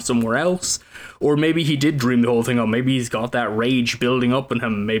have gone somewhere else, or maybe he did dream the whole thing up. Maybe he's got that rage building up in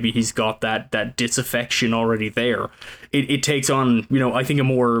him. Maybe he's got that disaffection already there. It takes on, you know, I think a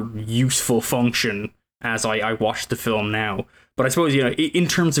more useful function as I watch the film now. But I suppose, you know, in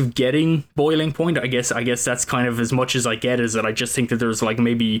terms of getting boiling point, I guess that's kind of as much as I get, is that I just think that there's like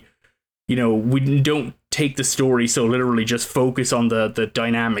maybe, you know, we don't take the story so literally, just focus on the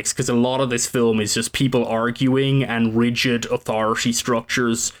dynamics, because a lot of this film is just people arguing and rigid authority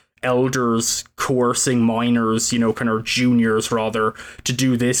structures, elders coercing minors, you know, kind of juniors rather, to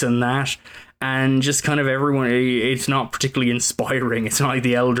do this and that. And just kind of everyone, it's not particularly inspiring. It's not like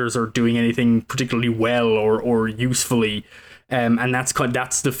the elders are doing anything particularly well or usefully. And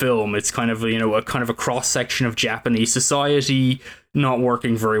that's the film. It's kind of, you know, a kind of a cross section of Japanese society not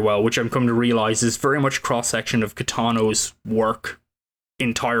working very well, which I'm coming to realize is very much cross section of Kitano's work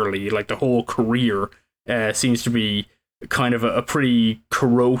entirely. Like the whole career seems to be kind of a pretty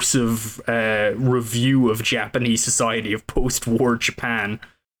corrosive review of Japanese society, of post-war Japan.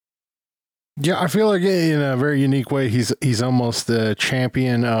 Yeah, I feel like in a very unique way, he's almost the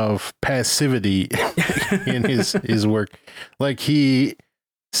champion of passivity in his work. Like, he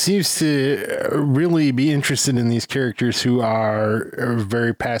seems to really be interested in these characters who are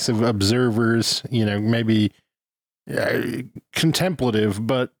very passive observers, you know, maybe contemplative,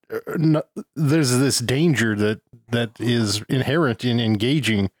 but there's this danger that is inherent in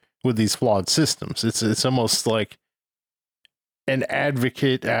engaging with these flawed systems. It's almost like an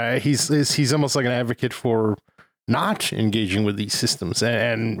advocate. He's almost like an advocate for not engaging with these systems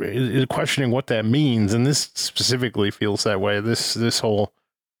and questioning what that means. And this specifically feels that way. This whole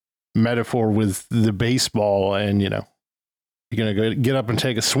metaphor with the baseball, and, you know, you're gonna get up and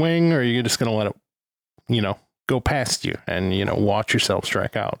take a swing, or you're just gonna let it, you know, go past you and, you know, watch yourself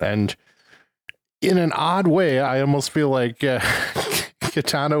strike out. And in an odd way, I almost feel like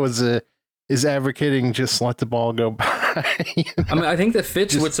Kitano is advocating just let the ball go by. You know? I mean, I think that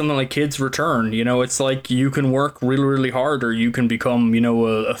fits with something like Kids Return. You know, it's like you can work really, really hard, or you can become, you know,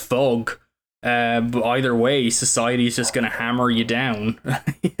 a thug. But either way, society is just going to hammer you down.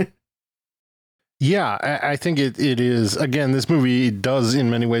 Yeah, I think it is. Again, this movie does in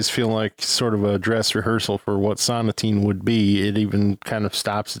many ways feel like sort of a dress rehearsal for what Sonatine would be. It even kind of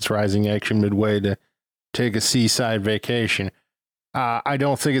stops its rising action midway to take a seaside vacation. I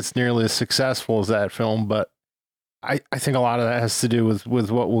don't think it's nearly as successful as that film, but I think a lot of that has to do with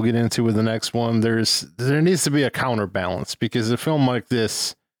what we'll get into with the next one. There needs to be a counterbalance, because a film like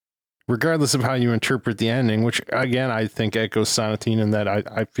this, regardless of how you interpret the ending, which again I think echoes Sonatine in that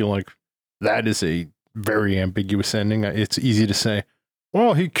I feel like that is a very ambiguous ending. It's easy to say,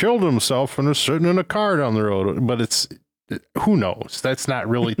 well, he killed himself and is sitting in a car down the road, but it's, who knows? That's not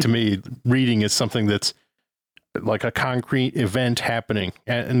really, to me, reading is something that's like a concrete event happening,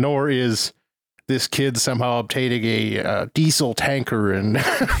 and nor is this kid somehow obtaining a diesel tanker and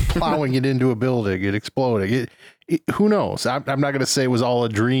plowing it into a building and exploding. Who knows? I'm not going to say it was all a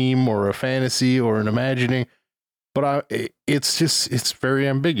dream or a fantasy or an imagining, but it's very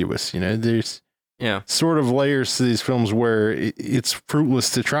ambiguous. You know, there's sort of layers to these films where it's fruitless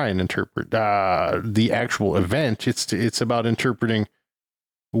to try and interpret the actual event. It's about interpreting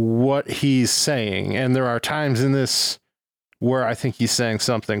what he's saying. And there are times in this where I think he's saying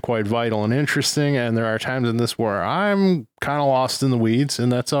something quite vital and interesting, and there are times in this where I'm kind of lost in the weeds,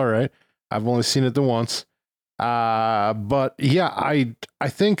 and that's all right. I've only seen it the once. But yeah, I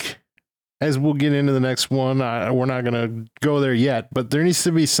think, as we'll get into the next one, we're not going to go there yet, but there needs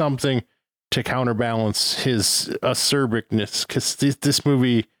to be something to counterbalance his acerbicness, because this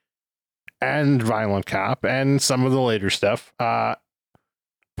movie and Violent Cop and some of the later stuff,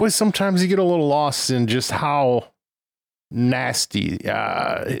 boy, sometimes you get a little lost in just how nasty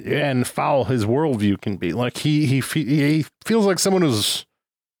and foul his worldview can be. Like he feels like someone who's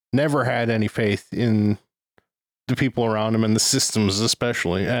never had any faith in the people around him and the systems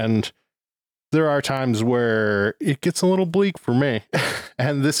especially, and there are times where it gets a little bleak for me.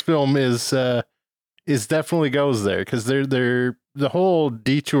 And this film is definitely goes there, because they're the whole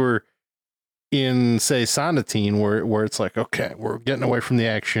detour in, say, Sonatine, where it's like, okay, we're getting away from the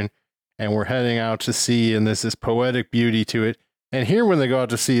action and we're heading out to sea, and there's this poetic beauty to it. And here, when they go out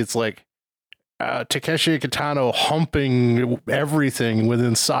to sea, it's like Takeshi Kitano humping everything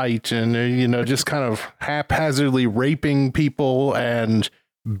within sight, and you know, just kind of haphazardly raping people and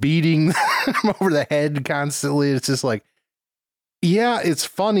beating them over the head constantly. It's just like, yeah, it's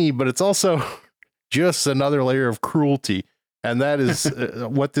funny, but it's also just another layer of cruelty, and that is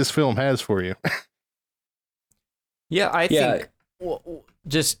what this film has for you. Yeah, I think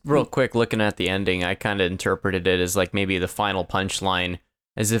just real quick, looking at the ending, I kind of interpreted it as like maybe the final punchline,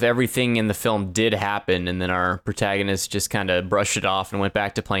 as if everything in the film did happen, and then our protagonist just kind of brushed it off and went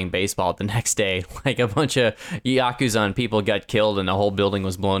back to playing baseball the next day. Like a bunch of Yakuza people got killed and the whole building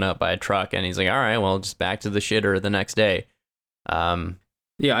was blown up by a truck, and he's like, all right, well, just back to the shitter the next day.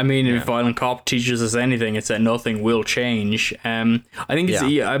 Yeah, I mean, if Violent Cop teaches us anything, it's that nothing will change. I think it's,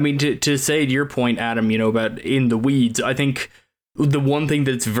 I mean, to say to your point, Adam, about in the weeds, I think the one thing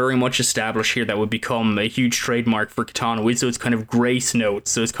that's very much established here that would become a huge trademark for Kitano is those kind of grace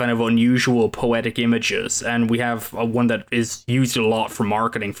notes, those kind of unusual poetic images. And we have one that is used a lot for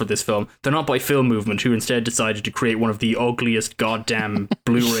marketing for this film. They're not by Film Movement, who instead decided to create one of the ugliest goddamn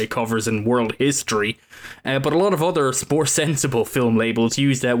Blu-ray covers in world history. But a lot of other more sensible film labels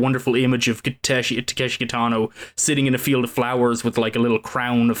use that wonderful image of Takeshi Kitano sitting in a field of flowers with like a little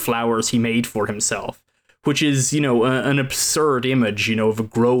crown of flowers he made for himself, which is, an absurd image, of a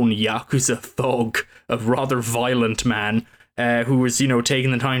grown Yakuza thug, a rather violent man, who was,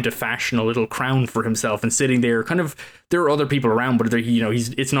 taking the time to fashion a little crown for himself and sitting there. There are other people around, but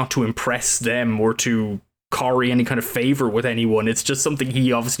it's not to impress them or to curry any kind of favor with anyone. It's just something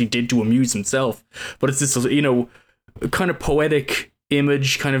he obviously did to amuse himself. But it's this, kind of poetic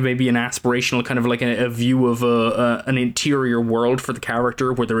image, kind of maybe an aspirational, kind of like a view of an interior world for the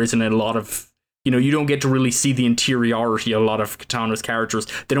character where there isn't a lot of, you don't get to really see the interiority of a lot of Kitano's characters.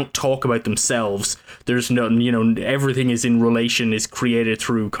 They don't talk about themselves. There's no, everything is created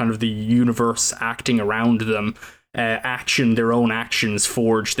through kind of the universe acting around them. Their own actions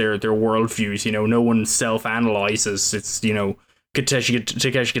forge their worldviews. No one self-analyzes. It's, Takeshi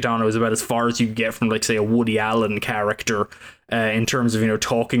Kitano is about as far as you can get from, like, say, a Woody Allen character in terms of,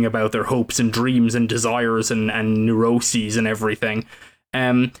 talking about their hopes and dreams and desires and neuroses and everything.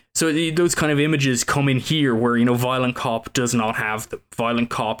 So those kind of images come in here where, Violent Cop does not have them. Violent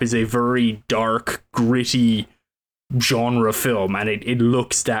Cop is a very dark, gritty genre film, and it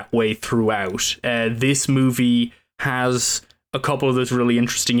looks that way throughout. This movie has a couple of those really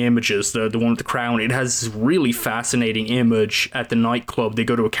interesting images. The one with the crown, it has this really fascinating image at the nightclub. They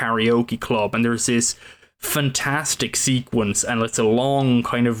go to a karaoke club, and there's this fantastic sequence, and it's a long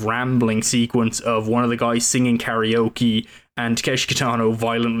kind of rambling sequence of one of the guys singing karaoke and Takeshi Kitano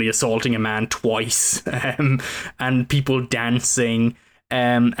violently assaulting a man twice, and people dancing,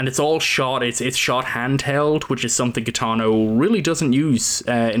 and it's all shot. It's shot handheld, which is something Kitano really doesn't use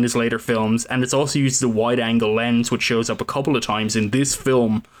in his later films, and it's also used the wide-angle lens, which shows up a couple of times in this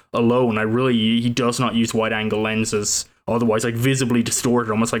film alone. He does not use wide-angle lenses, otherwise, like, visibly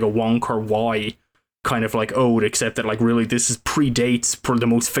distorted, almost like a Wong Kar-wai kind of like ode, except that, like, really this is predates for the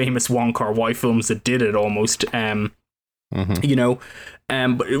most famous Wong Kar-wai films that did it almost.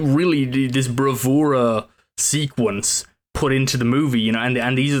 But really this bravura sequence put into the movie,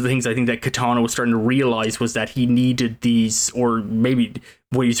 and these are the things I think that Kitano was starting to realize, was that he needed these, or maybe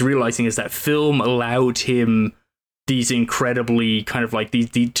what he's realizing is that film allowed him these incredibly kind of like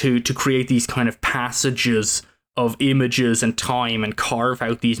to create these kind of passages of images and time and carve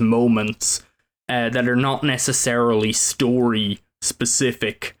out these moments that are not necessarily story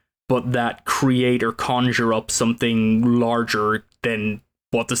specific, but that create or conjure up something larger than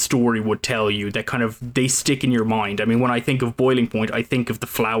what the story would tell you, that kind of, they stick in your mind. I mean, when I think of Boiling Point, I think of the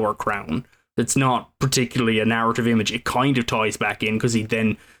flower crown. That's not particularly a narrative image. It kind of ties back in, because he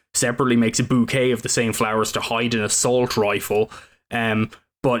then separately makes a bouquet of the same flowers to hide an assault rifle. But,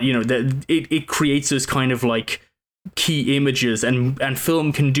 it creates this kind of like key images, and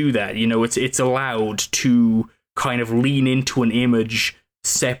film can do that. It's allowed to kind of lean into an image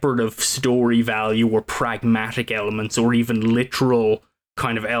separate of story value or pragmatic elements or even literal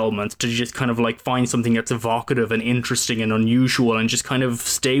kind of elements, to just kind of like find something that's evocative and interesting and unusual and just kind of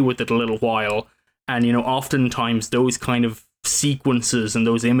stay with it a little while. And oftentimes those kind of sequences and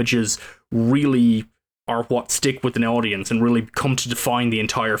those images really are what stick with an audience and really come to define the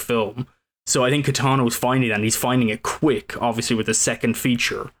entire film. So I think Kitano's finding that, and he's finding it quick, obviously, with the second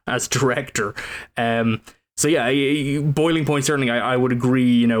feature as director. So yeah, Boiling Point, certainly I would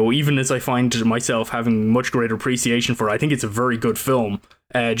agree, even as I find myself having much greater appreciation for it, I think it's a very good film.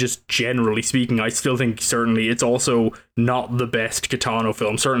 Just generally speaking, I still think certainly it's also not the best Kitano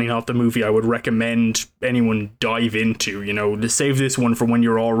film, certainly not the movie I would recommend anyone dive into, to save this one for when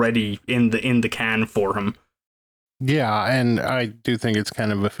you're already in the can for him. Yeah, and I do think it's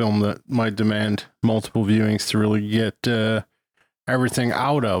kind of a film that might demand multiple viewings to really get everything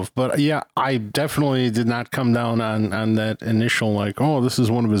out of. But yeah, I definitely did not come down on that initial, like, oh, this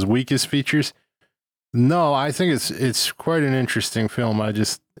is one of his weakest features. No, I think it's quite an interesting film. I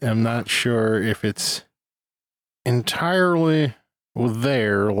just am not sure if it's entirely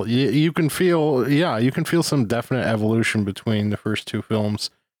there. You can feel, you can feel some definite evolution between the first two films,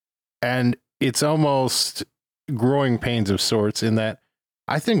 and it's almost growing pains of sorts in that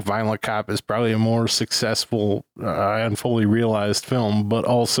I think Violent Cop is probably a more successful and fully realized film, but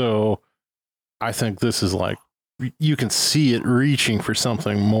also I think this is like, you can see it reaching for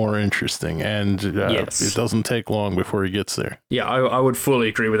something more interesting, and it doesn't take long before he gets there. Yeah, I would fully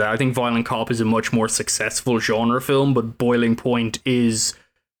agree with that. I think Violent Cop is a much more successful genre film, but Boiling Point is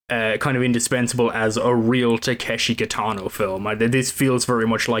kind of indispensable as a real Takeshi Kitano film. This feels very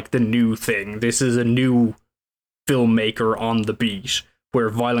much like the new thing. This is a new filmmaker on the beat, where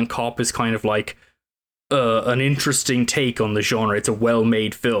Violent Cop is kind of like an interesting take on the genre. It's a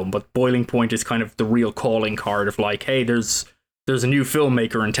well-made film, but Boiling Point is kind of the real calling card of like, hey, there's a new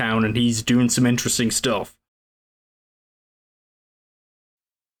filmmaker in town and he's doing some interesting stuff.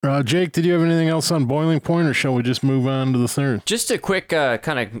 Jake, did you have anything else on Boiling Point, or shall we just move on to the third? Just a quick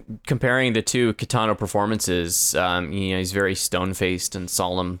kind of comparing the two Kitano performances. He's very stone-faced and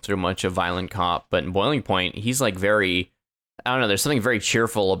solemn through much of Violent Cop, but in Boiling Point, he's like very, I don't know, there's something very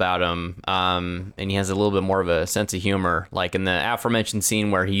cheerful about him, and he has a little bit more of a sense of humor. Like in the aforementioned scene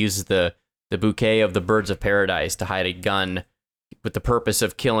where he uses the bouquet of the birds of paradise to hide a gun with the purpose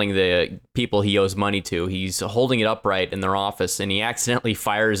of killing the people he owes money to. He's holding it upright in their office, and he accidentally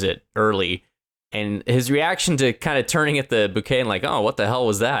fires it early. And his reaction to kind of turning at the bouquet and like, oh, what the hell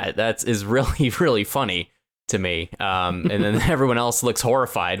was that? Is really, really funny to me. And then everyone else looks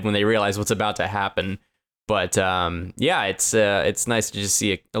horrified when they realize what's about to happen. But it's nice to just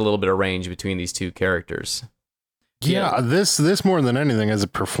see a little bit of range between these two characters. Yeah, this more than anything as a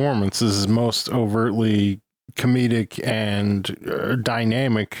performance is most overtly comedic and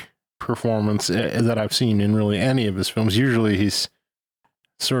dynamic performance that I've seen in really any of his films. Usually he's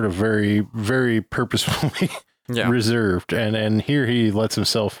sort of very, very purposefully reserved, and here he lets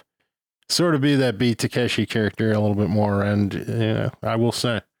himself sort of be that B. Takeshi character a little bit more. And I will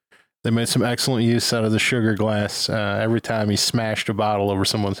say they made some excellent use out of the sugar glass. Every time he smashed a bottle over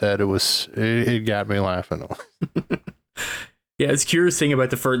someone's head, it got me laughing. Yeah, it's a curious thing about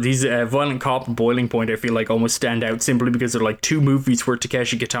these Violent Cop and Boiling Point, I feel like almost stand out simply because they're like two movies where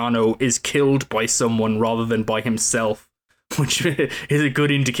Takeshi Kitano is killed by someone rather than by himself, which is a good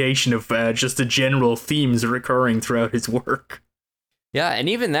indication of just the general themes recurring throughout his work. Yeah, and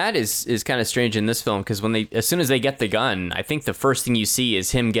even that is kind of strange in this film, because as soon as they get the gun, I think the first thing you see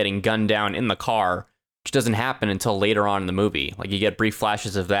is him getting gunned down in the car, which doesn't happen until later on in the movie. Like you get brief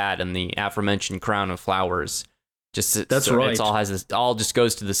flashes of that and the aforementioned crown of flowers. That's right. It all just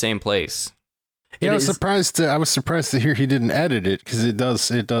goes to the same place. Yeah, I was surprised to hear he didn't edit it, because it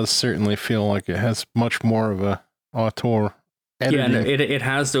does certainly feel like it has much more of a auteur editing. Yeah, and it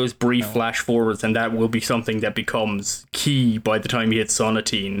has those brief flash forwards, and that will be something that becomes key by the time he hits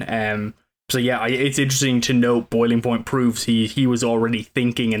Sonatine. So yeah, it's interesting to note Boiling Point proves he was already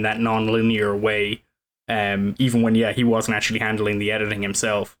thinking in that non-linear way, even when he wasn't actually handling the editing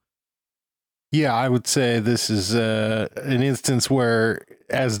himself. Yeah, I would say this is an instance where,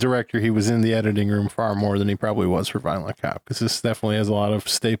 as director, he was in the editing room far more than he probably was for Violent Cop, because this definitely has a lot of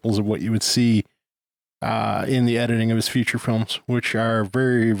staples of what you would see in the editing of his feature films, which are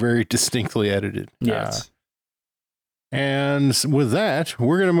very, very distinctly edited. Yes. And with that,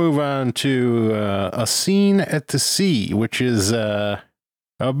 we're going to move on to A Scene at the Sea, which is a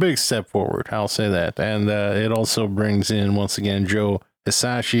big step forward, I'll say that. And it also brings in, once again, Joe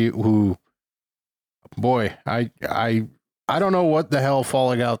Hisaishi, who... Boy, I don't know what the hell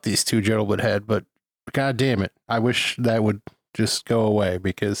falling out these two gentlemen had, but god damn it, I wish that would just go away,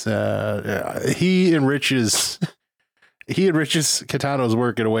 because he enriches Kitano's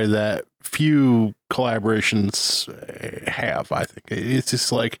work in a way that few collaborations have. I think it's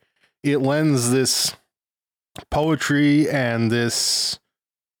just like it lends this poetry and this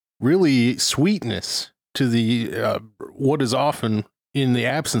really sweetness to the what is often, in the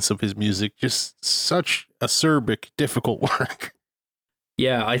absence of his music, just such acerbic, difficult work.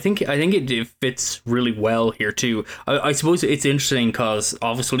 Yeah, I think it fits really well here too. I suppose it's interesting because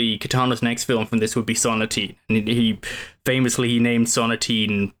obviously Kitano's next film from this would be Sonatine, and he famously named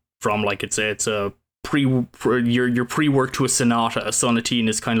Sonatine from like it's a your pre-work to a sonata. A sonatine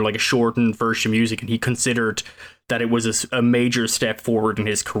is kind of like a shortened version of music, and he considered that it was a major step forward in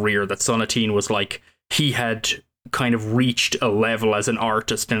his career. That Sonatine was like he had kind of reached a level as an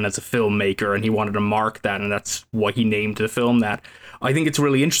artist and as a filmmaker, and he wanted to mark that, and that's why he named the film that. I think it's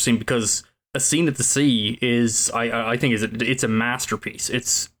really interesting because A Scene at the Sea is, I think it's a masterpiece.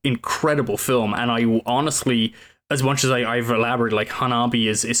 It's incredible film, and I honestly, as much as I've elaborated, like Hanabi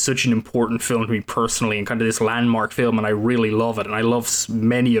is such an important film to me personally, and kind of this landmark film, and I really love it, and I love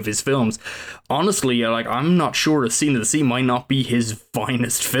many of his films. Honestly, like, I'm not sure A Scene of the Sea might not be his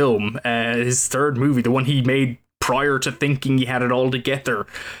finest film. His third movie, the one he made prior to thinking he had it all together,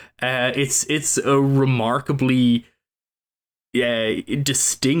 it's a remarkably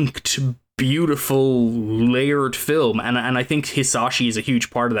distinct, beautiful, layered film, and I think Hisashi is a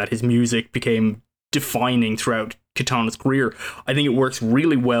huge part of that. His music became defining throughout Kitano's career. I think it works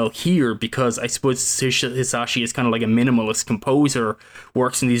really well here because I suppose Hisashi is kind of like a minimalist composer,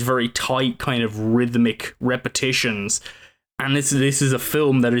 works in these very tight kind of rhythmic repetitions, and this is a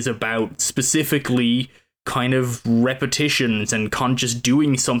film that is about specifically kind of repetitions and just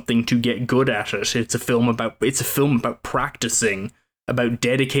doing something to get good at it. It's a film about practicing, about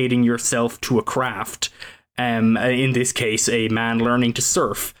dedicating yourself to a craft. In this case, a man learning to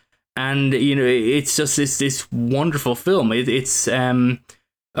surf. And, you know, it's just this wonderful film. I've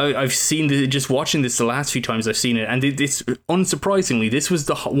seen just watching this the last few times I've seen it, and this, unsurprisingly, this was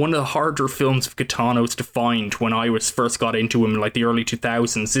one of the harder films of Kitano's to find when I first got into him in like the early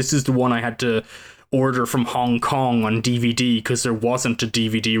 2000s. This is the one I had to order from Hong Kong on DVD because there wasn't a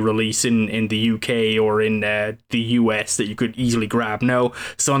DVD release in the UK or in the US that you could easily grab. No,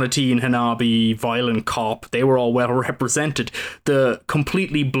 Sonatine, Hanabi, Violent Cop, they were all well represented. The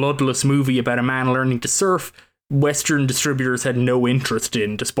completely bloodless movie about a man learning to surf, Western distributors had no interest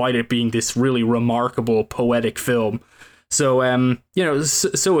in, despite it being this really remarkable poetic film. So, you know,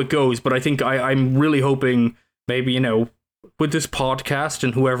 so it goes. But I think I'm really hoping maybe, you know, with this podcast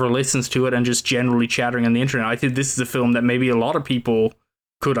and whoever listens to it and just generally chattering on the internet, I think this is a film that maybe a lot of people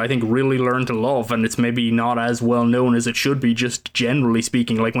could, I think, really learn to love, and it's maybe not as well known as it should be, just generally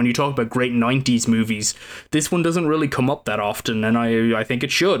speaking. Like when you talk about great 90s movies, this one doesn't really come up that often, and I think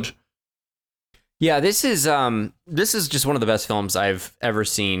it should. Yeah, this is just one of the best films I've ever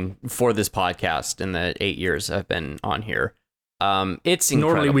seen for this podcast in the 8 years I've been on here. It's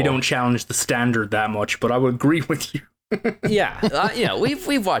incredible. Normally we don't challenge the standard that much, but I would agree with you. Yeah, you know,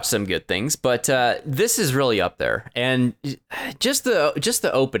 we've watched some good things, but this is really up there. And just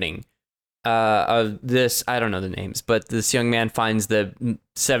the opening of this, I don't know the names, but this young man finds the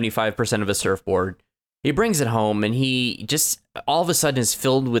 75% of a surfboard. He brings it home, and he just all of a sudden is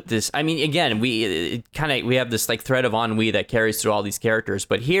filled with this. I mean, again, we have this like thread of ennui that carries through all these characters,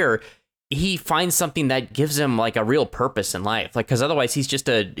 but here he finds something that gives him like a real purpose in life. Like, because otherwise he's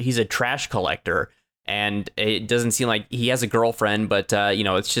a trash collector. And it doesn't seem like he has a girlfriend, but, you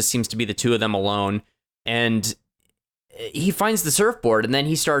know, it just seems to be the two of them alone. And he finds the surfboard, and then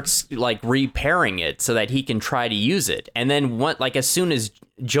he starts, like, repairing it so that he can try to use it. And then, as soon as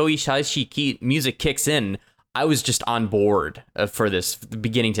Joe Hisaishi music kicks in, I was just on board for this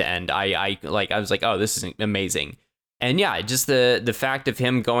beginning to end. I was like, oh, this is amazing. And, yeah, just the fact of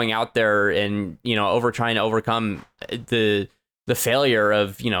him going out there and, you know, trying to overcome the failure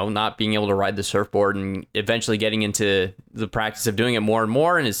of, you know, not being able to ride the surfboard, and eventually getting into the practice of doing it more and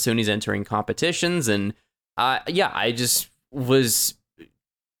more. And as soon as he's entering competitions, and I just was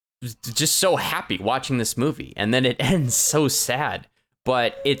just so happy watching this movie. And then it ends so sad,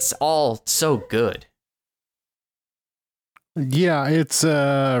 but it's all so good. Yeah, it's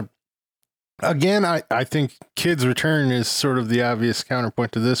again, I think Kid's Return is sort of the obvious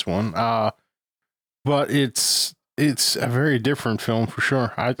counterpoint to this one. But it's a very different film for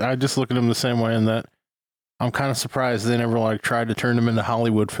sure. I just look at them the same way, in that I'm kind of surprised they never like tried to turn them into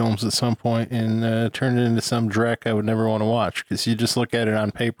Hollywood films at some point and turn it into some dreck I would never want to watch, because you just look at it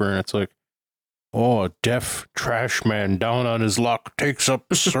on paper and it's like, oh, a deaf trash man down on his luck takes up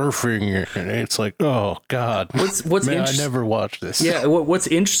surfing, and it's like, oh god, what's man, I never watched this. Yeah, what's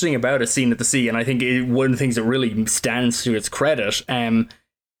interesting about A Scene at the Sea, and I think one of the things that really stands to its credit,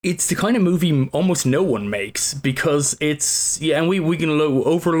 it's the kind of movie almost no one makes, because it's, yeah, and we can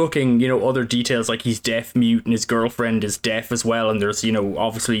overlooking, you know, other details, like he's deaf mute and his girlfriend is deaf as well, and there's, you know,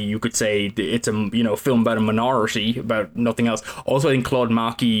 obviously you could say it's a, you know, film about a minority, about nothing else. Also, I think Claude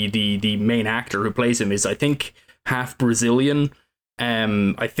Maki, the main actor who plays him, is, I think, half Brazilian.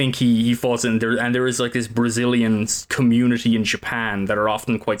 I think he falls in there, and there is like this Brazilian community in Japan that are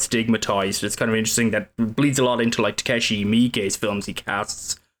often quite stigmatized. It's kind of interesting that bleeds a lot into like Takeshi Miike's films. He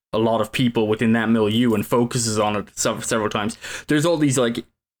casts a lot of people within that milieu and focuses on it several times. There's all these like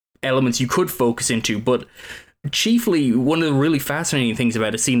elements you could focus into, but chiefly one of the really fascinating things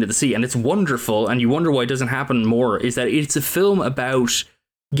about A Scene at the Sea, and it's wonderful, and you wonder why it doesn't happen more, is that it's a film about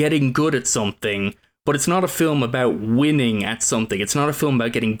getting good at something but it's not a film about winning at something. It's not a film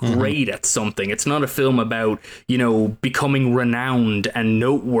about getting great at something. It's not a film about, becoming renowned and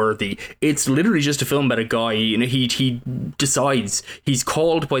noteworthy. It's literally just a film about a guy, he decides he's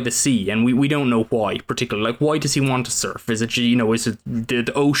called by the sea, and we don't know why particularly. Like, why does he want to surf? Is it, is it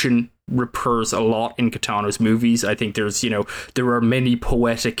the ocean recurs a lot in Kitano's movies? I think there's, there are many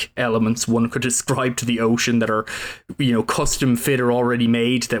poetic elements one could ascribe to the ocean that are, custom fit or already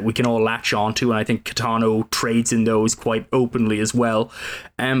made that we can all latch onto, and I think Kitano trades in those quite openly as well.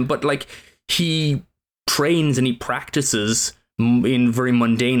 But like, he trains and he practices in very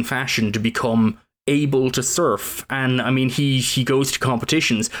mundane fashion to become able to surf, and I mean he goes to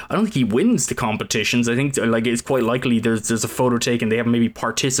competitions. I don't think he wins the competitions. I think like it's quite likely there's a photo taken, they have maybe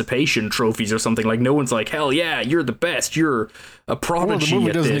participation trophies or something. Like, no one's like, hell yeah, you're the best, you're a prodigy. The movie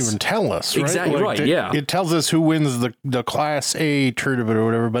at doesn't this. even tell us, right? Exactly, like, right. Yeah, it tells us who wins the Class A tournament or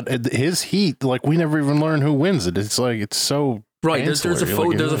whatever, but his heat, like, we never even learn who wins it. It's like, it's so right. There's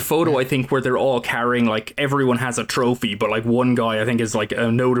a photo I think where they're all carrying, like, everyone has a trophy, but like one guy I think is like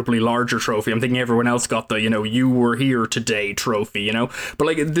a notably larger trophy. I'm thinking everyone else got the you were here today trophy, but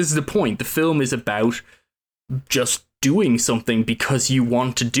like, this is the point. The film is about just doing something because you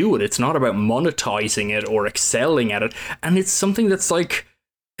want to do it. It's not about monetizing it or excelling at it, and it's something that's like,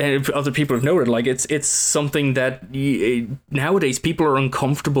 other people have noted, like, it's something that nowadays people are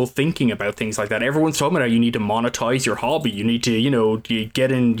uncomfortable thinking about things like that. Everyone's talking about how you need to monetize your hobby. You need to, you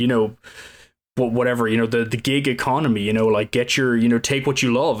get in, whatever, the gig economy, like, get your, take what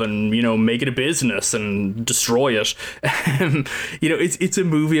you love and, make it a business and destroy it. It's a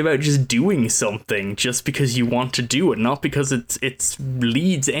movie about just doing something just because you want to do it, not because it's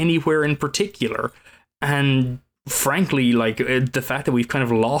leads anywhere in particular. And frankly, like, the fact that we've kind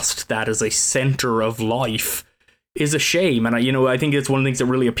of lost that as a center of life is a shame. And I think it's one of the things that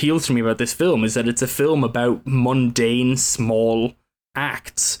really appeals to me about this film, is that it's a film about mundane, small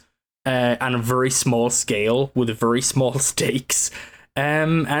acts, on a very small scale with very small stakes.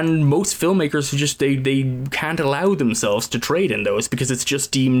 And most filmmakers just they can't allow themselves to trade in those because it's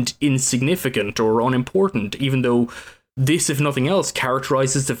just deemed insignificant or unimportant, even though this, if nothing else,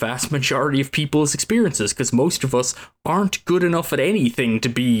 characterizes the vast majority of people's experiences, because most of us aren't good enough at anything to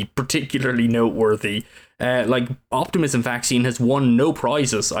be particularly noteworthy. Like, Optimism Vaccine has won no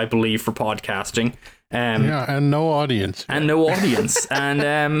prizes, I believe, for podcasting. And no audience. And no audience.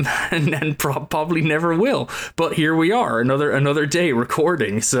 and probably never will. But here we are, another day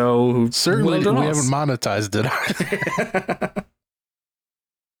recording. So certainly we haven't monetized it.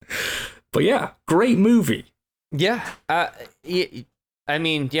 But yeah, great movie. Yeah. I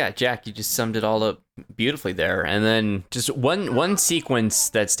mean, yeah, Jack, you just summed it all up beautifully there. And then just one sequence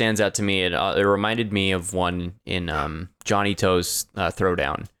that stands out to me, it reminded me of one in Johnny Toe's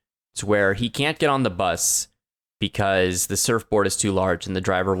Throwdown. It's where he can't get on the bus because the surfboard is too large and the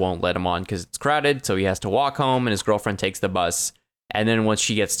driver won't let him on because it's crowded. So he has to walk home, and his girlfriend takes the bus. And then once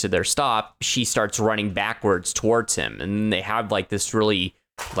she gets to their stop, she starts running backwards towards him. And they have like this really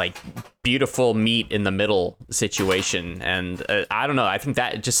like beautiful meet in the middle situation. And I don't know, I think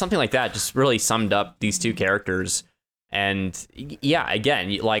that just something like that just really summed up these two characters. And yeah,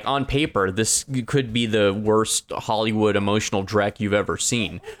 again, like, on paper, this could be the worst Hollywood emotional dreck you've ever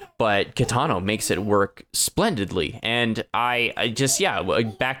seen, but Kitano makes it work splendidly. And I just, yeah,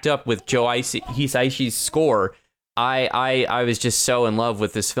 backed up with Joe Hisaishi's score. I was just so in love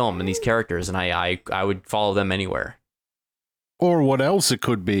with this film and these characters, and I would follow them anywhere. Or what else it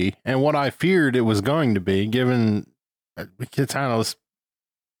could be, and what I feared it was going to be, given Kitano's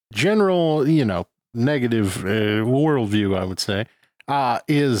general, negative worldview, I would say,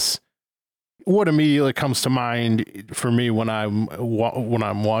 is what immediately comes to mind for me when I'm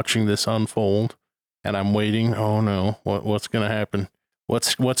watching this unfold, and I'm waiting. Oh no, what's going to happen?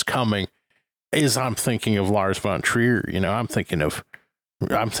 What's coming? Is I'm thinking of Lars von Trier. I'm thinking of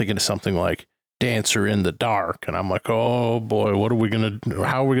something like Dancer in the Dark, and I'm like, oh boy,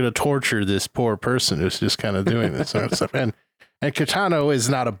 how are we gonna torture this poor person who's just kind of doing this sort of stuff? And Kitano is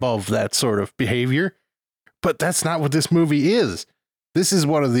not above that sort of behavior, but that's not what this movie is. This is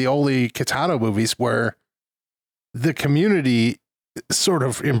one of the only Kitano movies where the community sort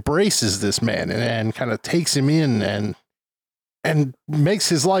of embraces this man and kind of takes him in and makes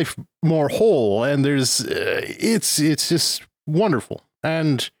his life more whole. And it's just wonderful.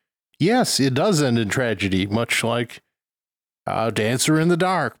 And yes, it does end in tragedy, much like Dancer in the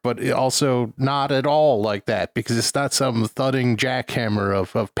Dark, but also not at all like that, because it's not some thudding jackhammer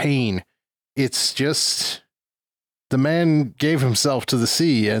of pain. It's just the man gave himself to the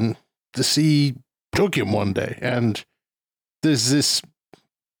sea, and the sea took him one day. And there's this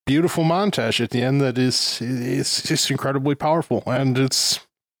beautiful montage at the end that is just incredibly powerful. And it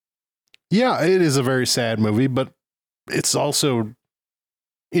is a very sad movie, but it's also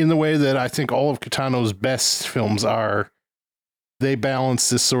in the way that I think all of Kitano's best films are. They balance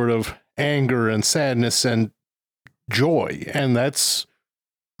this sort of anger and sadness and joy, and that's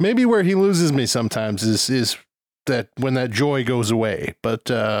maybe where he loses me sometimes is that when that joy goes away. But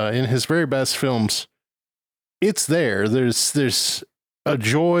in his very best films, it's there. There's a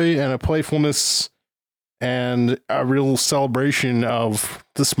joy and a playfulness and a real celebration of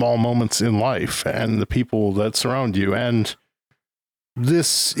the small moments in life and the people that surround you. And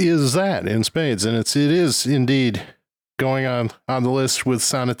this is that in spades, and it is indeed going on the list with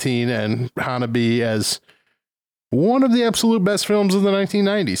Sonatine and Hanabi as one of the absolute best films of the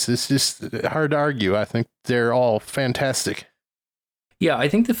 1990s. It's just hard to argue. I think they're all fantastic. Yeah, I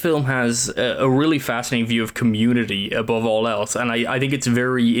think the film has a really fascinating view of community above all else, and I think it's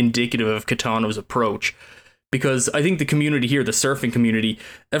very indicative of Kitano's approach. Because I think the community here, the surfing community,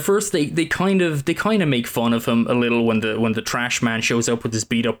 at first they kind of make fun of him a little when the trash man shows up with his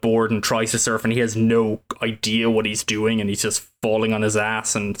beat up board and tries to surf, and he has no idea what he's doing, and he's just falling on his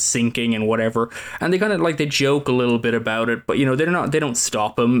ass and sinking and whatever. And they kind of they joke a little bit about it, but they don't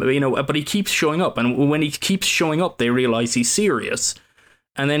stop him, but he keeps showing up, and when he keeps showing up, they realize he's serious.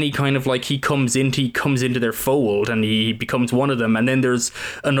 And then he kind of he comes into their fold, and he becomes one of them. And then there's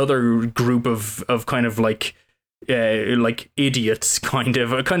another group of kind of idiots, kind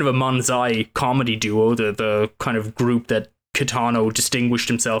of a manzai comedy duo, the kind of group that Kitano distinguished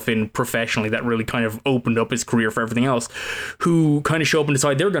himself in professionally, that really kind of opened up his career for everything else, who kind of show up and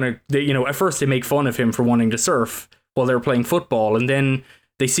decide at first they make fun of him for wanting to surf while they're playing football, and then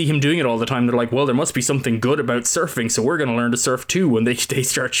they see him doing it all the time. They're like, well, there must be something good about surfing, so we're going to learn to surf too. And they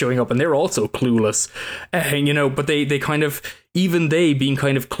start showing up, and they're also clueless, but they kind of, even they being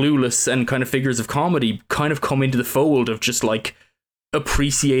kind of clueless and kind of figures of comedy, kind of come into the fold of just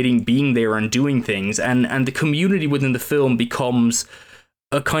appreciating being there and doing things. And the community within the film becomes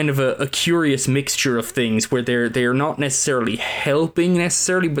a kind of a curious mixture of things where they're not necessarily helping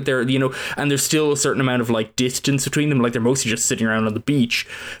necessarily, but they're, and there's still a certain amount of distance between them. They're mostly just sitting around on the beach,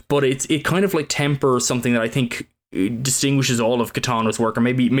 but it kind of tempers something that I think distinguishes all of Kitano's work, or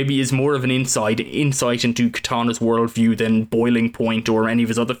maybe is more of an insight into Kitano's worldview than Boiling Point or any of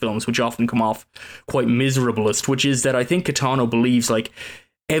his other films, which often come off quite miserablest, which is that I think Kitano believes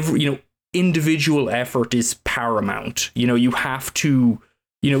every, individual effort is paramount. You have to,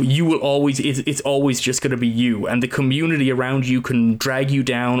 you will always, it's always just going to be you, and the community around you can drag you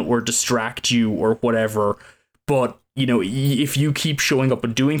down or distract you or whatever. But, if you keep showing up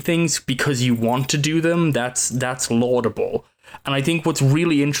and doing things because you want to do them, that's laudable. And I think what's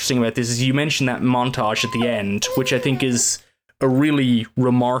really interesting about this is you mentioned that montage at the end, which I think is a really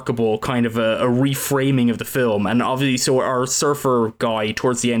remarkable kind of a reframing of the film. And obviously, so our surfer guy,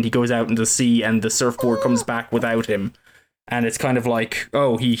 towards the end, he goes out into the sea and the surfboard comes back without him. And it's kind of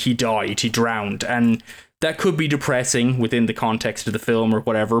oh, he died, he drowned. And that could be depressing within the context of the film or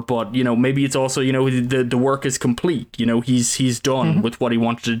whatever, but, maybe it's also, the work is complete. He's done with what he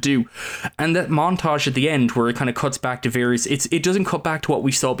wanted to do. And that montage at the end where it kind of cuts back to various, it doesn't cut back to what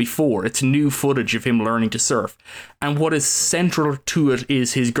we saw before. It's new footage of him learning to surf. And what is central to it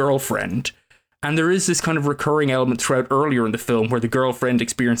is his girlfriend. And there is this kind of recurring element throughout earlier in the film where the girlfriend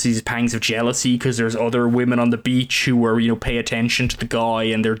experiences pangs of jealousy because there's other women on the beach who are, pay attention to the guy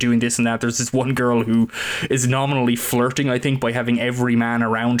and they're doing this and that. There's this one girl who is nominally flirting, I think, by having every man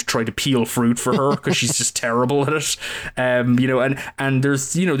around try to peel fruit for her because she's just terrible at it. And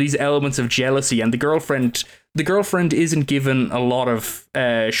there's, these elements of jealousy, and the girlfriend isn't given a lot of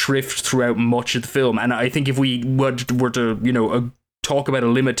shrift throughout much of the film. And I think if we were to, talk about a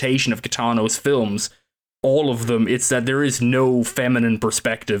limitation of Kitano's films, all of them, it's that there is no feminine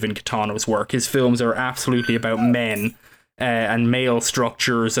perspective in Kitano's work. His films are absolutely about men and male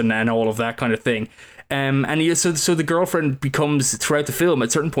structures and all of that kind of thing. So the girlfriend becomes, throughout the film,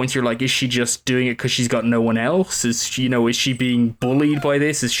 at certain points you're like, is she just doing it because she's got no one else? Is she being bullied by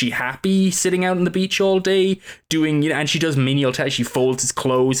this? Is she happy sitting out on the beach all day doing, and she does menial tasks. She folds his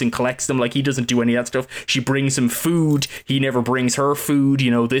clothes and collects them. He doesn't do any of that stuff. She brings him food. He never brings her food,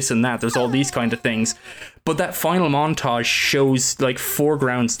 this and that. There's all these kind of things. But that final montage shows,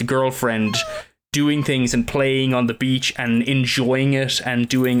 foregrounds the girlfriend doing things and playing on the beach and enjoying it and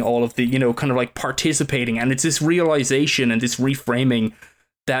doing all of the, kind of participating. And it's this realization and this reframing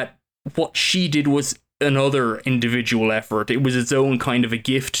that what she did was another individual effort. It was its own kind of a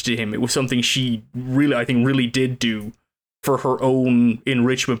gift to him. It was something she really, I think, really did do for her own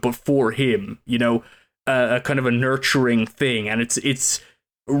enrichment, but for him, a kind of a nurturing thing. And it's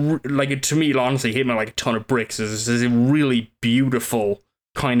like to me, it honestly hit me like a ton of bricks. This is a really beautiful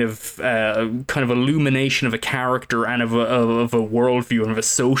kind of illumination of a character and of a worldview and of a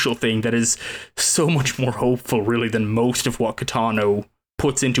social thing that is so much more hopeful, really, than most of what Kitano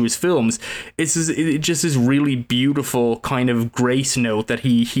puts into his films. It just is really beautiful kind of grace note that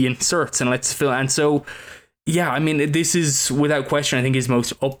he inserts and lets feel. And so, yeah, I mean, this is without question, I think, his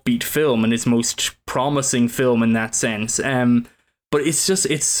most upbeat film and his most promising film in that sense. But it's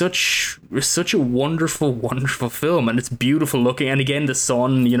such a wonderful, wonderful film, and it's beautiful looking. And again, the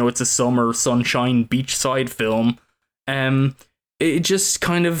sun, it's a summer sunshine beachside film. It just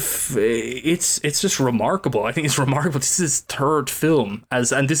kind of it's just remarkable. I think it's remarkable. This is his third film,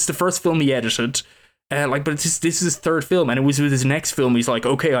 and this is the first film he edited. But this is his third film, and it was with his next film. He's like,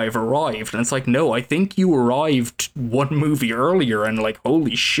 okay, I've arrived, and it's like, no, I think you arrived one movie earlier, and like,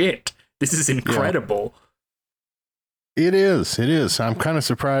 holy shit, this is incredible. Yeah. It is. I'm kind of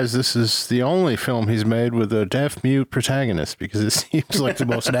surprised this is the only film he's made with a deaf-mute protagonist, because it seems like the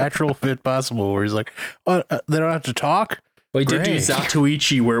most natural fit possible, where he's like, oh, they don't have to talk? Well, he did do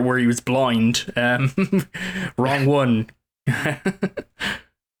Zatoichi, where he was blind. Wrong one.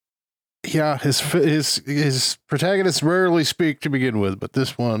 Yeah, his protagonists rarely speak to begin with, but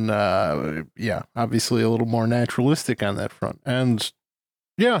this one, obviously a little more naturalistic on that front. And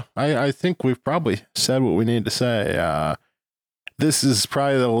yeah, I think we've probably said what we need to say. This is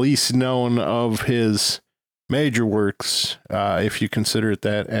probably the least known of his major works, if you consider it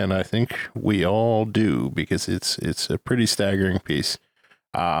that, and I think we all do, because it's a pretty staggering piece.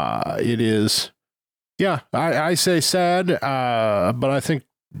 It is, I say sad, but I think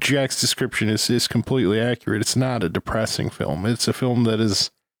Jack's description is completely accurate. It's not a depressing film. It's a film that is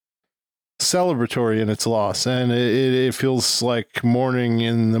celebratory in its loss, and it feels like mourning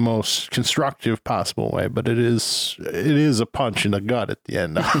in the most constructive possible way, but it is a punch in the gut at the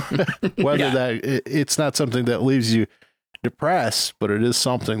end. Whether it's not something that leaves you depressed, but it is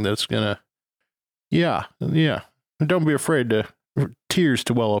something that's gonna don't be afraid to tears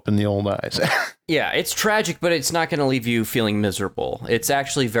to well up in the old eyes. Yeah, it's tragic, but it's not going to leave you feeling miserable. It's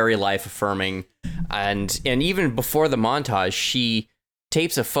actually very life affirming, and even before the montage, she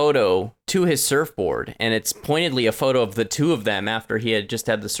tapes a photo to his surfboard, and it's pointedly a photo of the two of them after he had just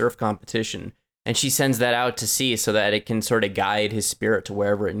had the surf competition, and she sends that out to sea so that it can sort of guide his spirit to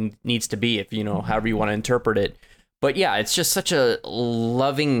wherever it needs to be, if however you want to interpret it. But yeah, it's just such a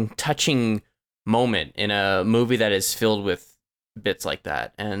loving, touching moment in a movie that is filled with bits like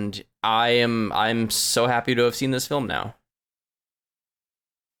that, and I'm so happy to have seen this film now.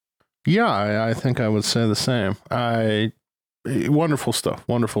 Yeah, I think I would say the same. Wonderful stuff.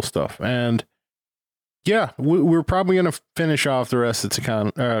 And yeah, we're probably going to finish off the rest of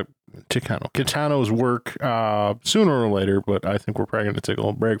Kitano's work sooner or later, but I think we're probably going to take a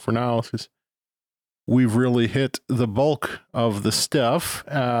little break for now, because we've really hit the bulk of the stuff.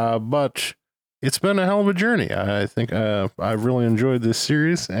 But it's been a hell of a journey. I think I've really enjoyed this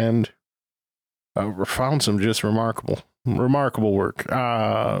series, and found some just remarkable work.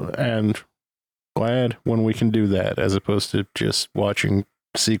 And glad when we can do that, as opposed to just watching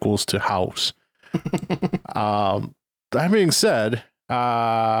sequels to House. That being said,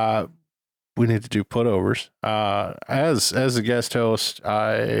 we need to do putovers. As a guest host,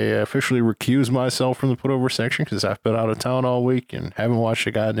 I officially recuse myself from the putover section, because I've been out of town all week and haven't watched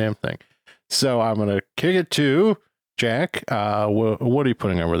a goddamn thing. So I'm gonna kick it to Jack. What are you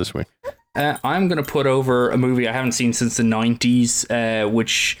putting over this week? I'm gonna put over a movie I haven't seen since the 90s,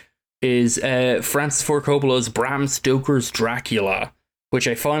 which is Francis Ford Coppola's Bram Stoker's Dracula, which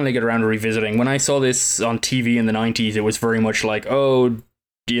I finally get around to revisiting. When I saw this on TV in the 90s, it was very much like,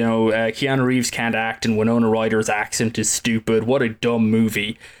 Keanu Reeves can't act and Winona Ryder's accent is stupid. What a dumb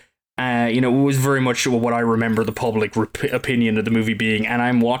movie. It was very much what I remember the public opinion of the movie being, and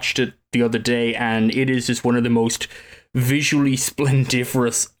I watched it the other day, and it is just one of the most visually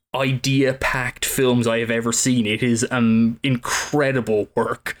splendiferous, idea-packed films I have ever seen. It is incredible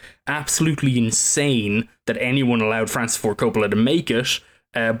work. Absolutely insane that anyone allowed Francis Ford Coppola to make it.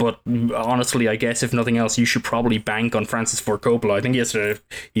 But honestly, I guess if nothing else, you should probably bank on Francis Ford Coppola. I think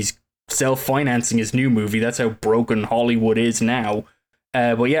he's self-financing his new movie. That's how broken Hollywood is now.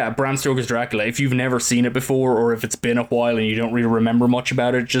 But yeah, Bram Stoker's Dracula. If you've never seen it before, or if it's been a while and you don't really remember much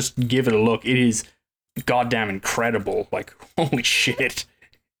about it, just give it a look. It is goddamn incredible. Like, holy shit.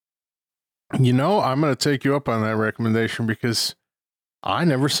 I'm going to take you up on that recommendation, because I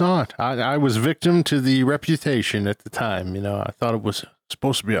never saw it. I was victim to the reputation at the time. I thought it was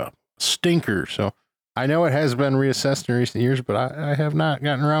supposed to be a stinker. So I know it has been reassessed in recent years, but I have not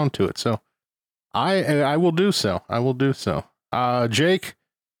gotten around to it. So I will do so. Jake,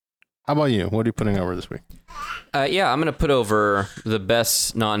 How about you? What are you putting over this week? Yeah, I'm going to put over the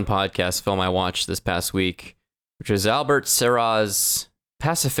best non-podcast film I watched this past week, which is Albert Serra's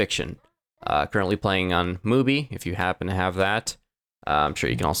Pacifiction, currently playing on Mubi, if you happen to have that. I'm sure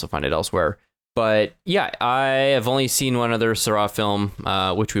you can also find it elsewhere. But yeah, I have only seen one other Serra film,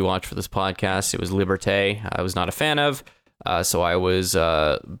 which we watched for this podcast. It was Liberté. I was not a fan of, so I was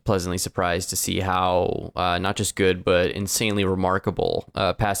pleasantly surprised to see how not just good, but insanely remarkable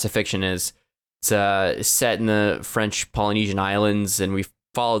Pacifiction is. It's set in the French Polynesian Islands, and we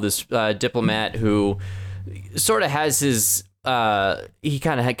follow this diplomat who sort of has his... he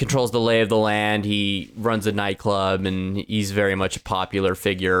kind of controls the lay of the land. He runs a nightclub, and he's very much a popular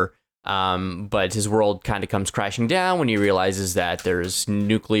figure. But his world kind of comes crashing down when he realizes that there's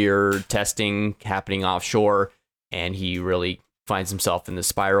nuclear testing happening offshore, and he really finds himself in the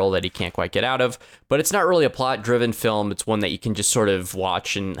spiral that he can't quite get out of. But it's not really a plot-driven film. It's one that you can just sort of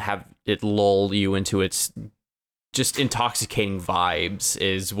watch and have it lull you into its just intoxicating vibes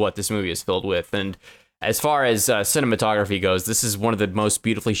is what this movie is filled with. And as far as cinematography goes, this is one of the most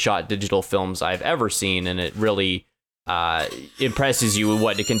beautifully shot digital films I've ever seen, and it really impresses you with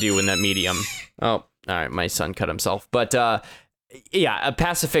what it can do in that medium. Oh, all right, my son cut himself. But yeah, a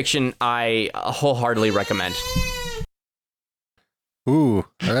Pacifiction I wholeheartedly recommend. Ooh,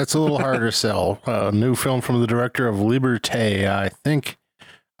 that's a little harder sell. New film from the director of Liberté. I think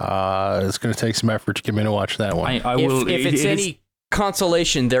it's going to take some effort to get me to watch that one. I will. If it's any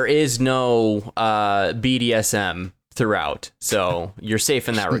consolation, there is no BDSM throughout, so you're safe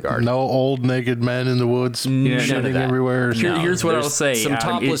in that regard. No old naked men in the woods shitting everywhere. Here's what I'll say. Some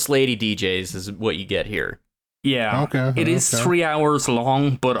topless lady DJs is what you get here. Yeah, it is 3 hours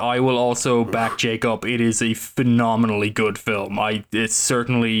long, but I will also back Jake up. It is a phenomenally good film. It's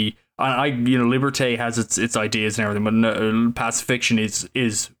certainly, Liberté has its ideas and everything, but Pacifiction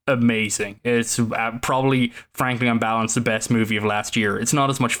is amazing. It's probably, frankly, on balance, the best movie of last year. It's not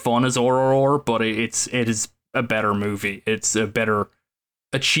as much fun as Aurora, but it is a better movie. It's a better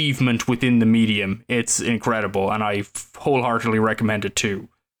achievement within the medium. It's incredible, and I wholeheartedly recommend it too.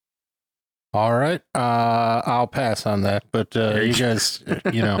 All right, I'll pass on that. But you guys,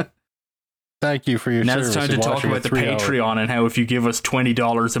 thank you for your service. Now it's time to talk about the Patreon and how if you give us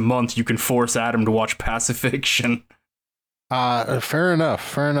 $20 a month, you can force Adam to watch Pacifiction. Fair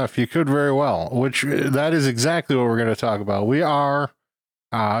enough. You could very well. Which that is exactly what we're going to talk about. We are,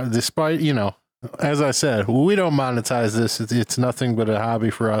 despite as I said, we don't monetize this. It's nothing but a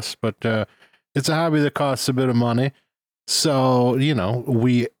hobby for us. But it's a hobby that costs a bit of money. So,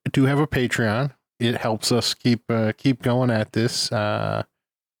 we do have a Patreon. It helps us keep going at this. And,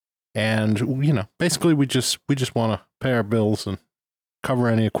 basically we just want to pay our bills and cover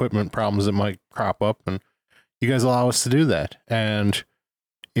any equipment problems that might crop up. And you guys allow us to do that. And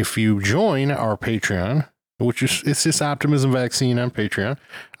if you join our Patreon, which is, it's this Optimism Vaccine on Patreon,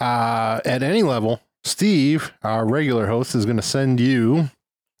 at any level, Steve, our regular host, is going to send you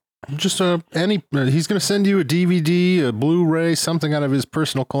just he's going to send you a DVD, a Blu-ray, something out of his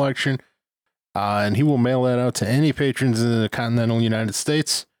personal collection, and he will mail that out to any patrons in the continental United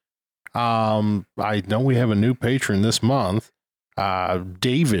States. I know we have a new patron this month,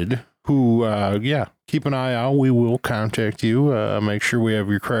 David, who, keep an eye out. We will contact you, make sure we have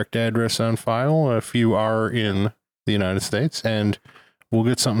your correct address on file if you are in the United States, and we'll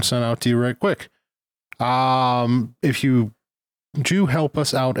get something sent out to you right quick. If you do help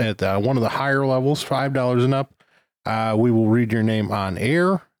us out at one of the higher levels, $5 and up, we will read your name on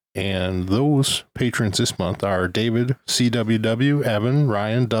air. And those patrons this month are David, CWW, Evan,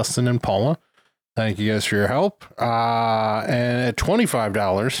 Ryan, Dustin, and Paula. Thank you guys for your help. And at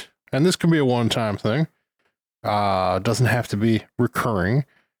 $25, and this can be a one-time thing, doesn't have to be recurring.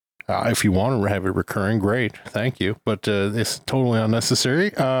 If you want to have it recurring, great. Thank you. But it's totally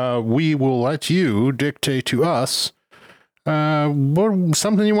unnecessary. We will let you dictate to us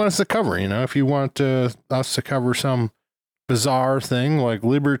something you want us to cover. If you want us to cover some bizarre thing like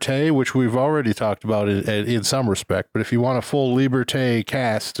Liberté, which we've already talked about in some respect, but if you want a full Liberté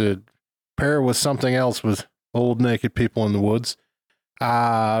cast to pair it with something else with old naked people in the woods,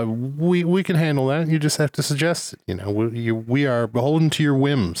 we can handle that. You just have to suggest it. We are beholden to your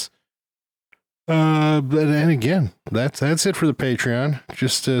whims. And again, that's it for the Patreon.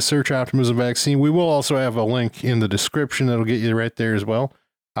 Just search Optimism Vaccine. We will also have a link in the description that'll get you right there as well.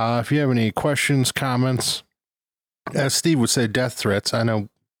 If you have any questions, comments, as Steve would say, death threats. I know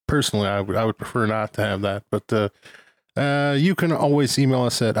personally I would prefer not to have that, but you can always email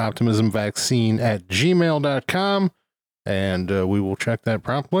us at optimismvaccine@gmail.com, and we will check that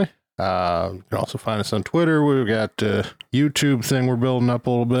promptly. You can also find us on Twitter. We've got YouTube thing we're building up a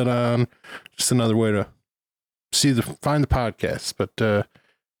little bit on. Just another way to find the podcast. But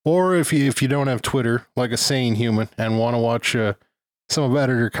or if you don't have Twitter, like a sane human, and want to watch some of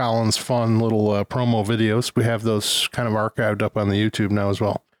Editor Colin's fun little promo videos, we have those kind of archived up on the YouTube now as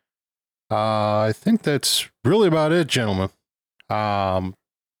well. I think that's really about it, gentlemen.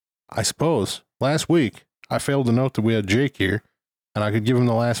 I suppose last week I failed to note that we had Jake here, and I could give him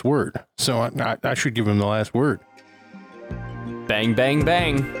the last word. So I should give him the last word. Bang, bang,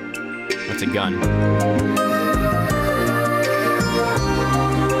 bang. That's a gun.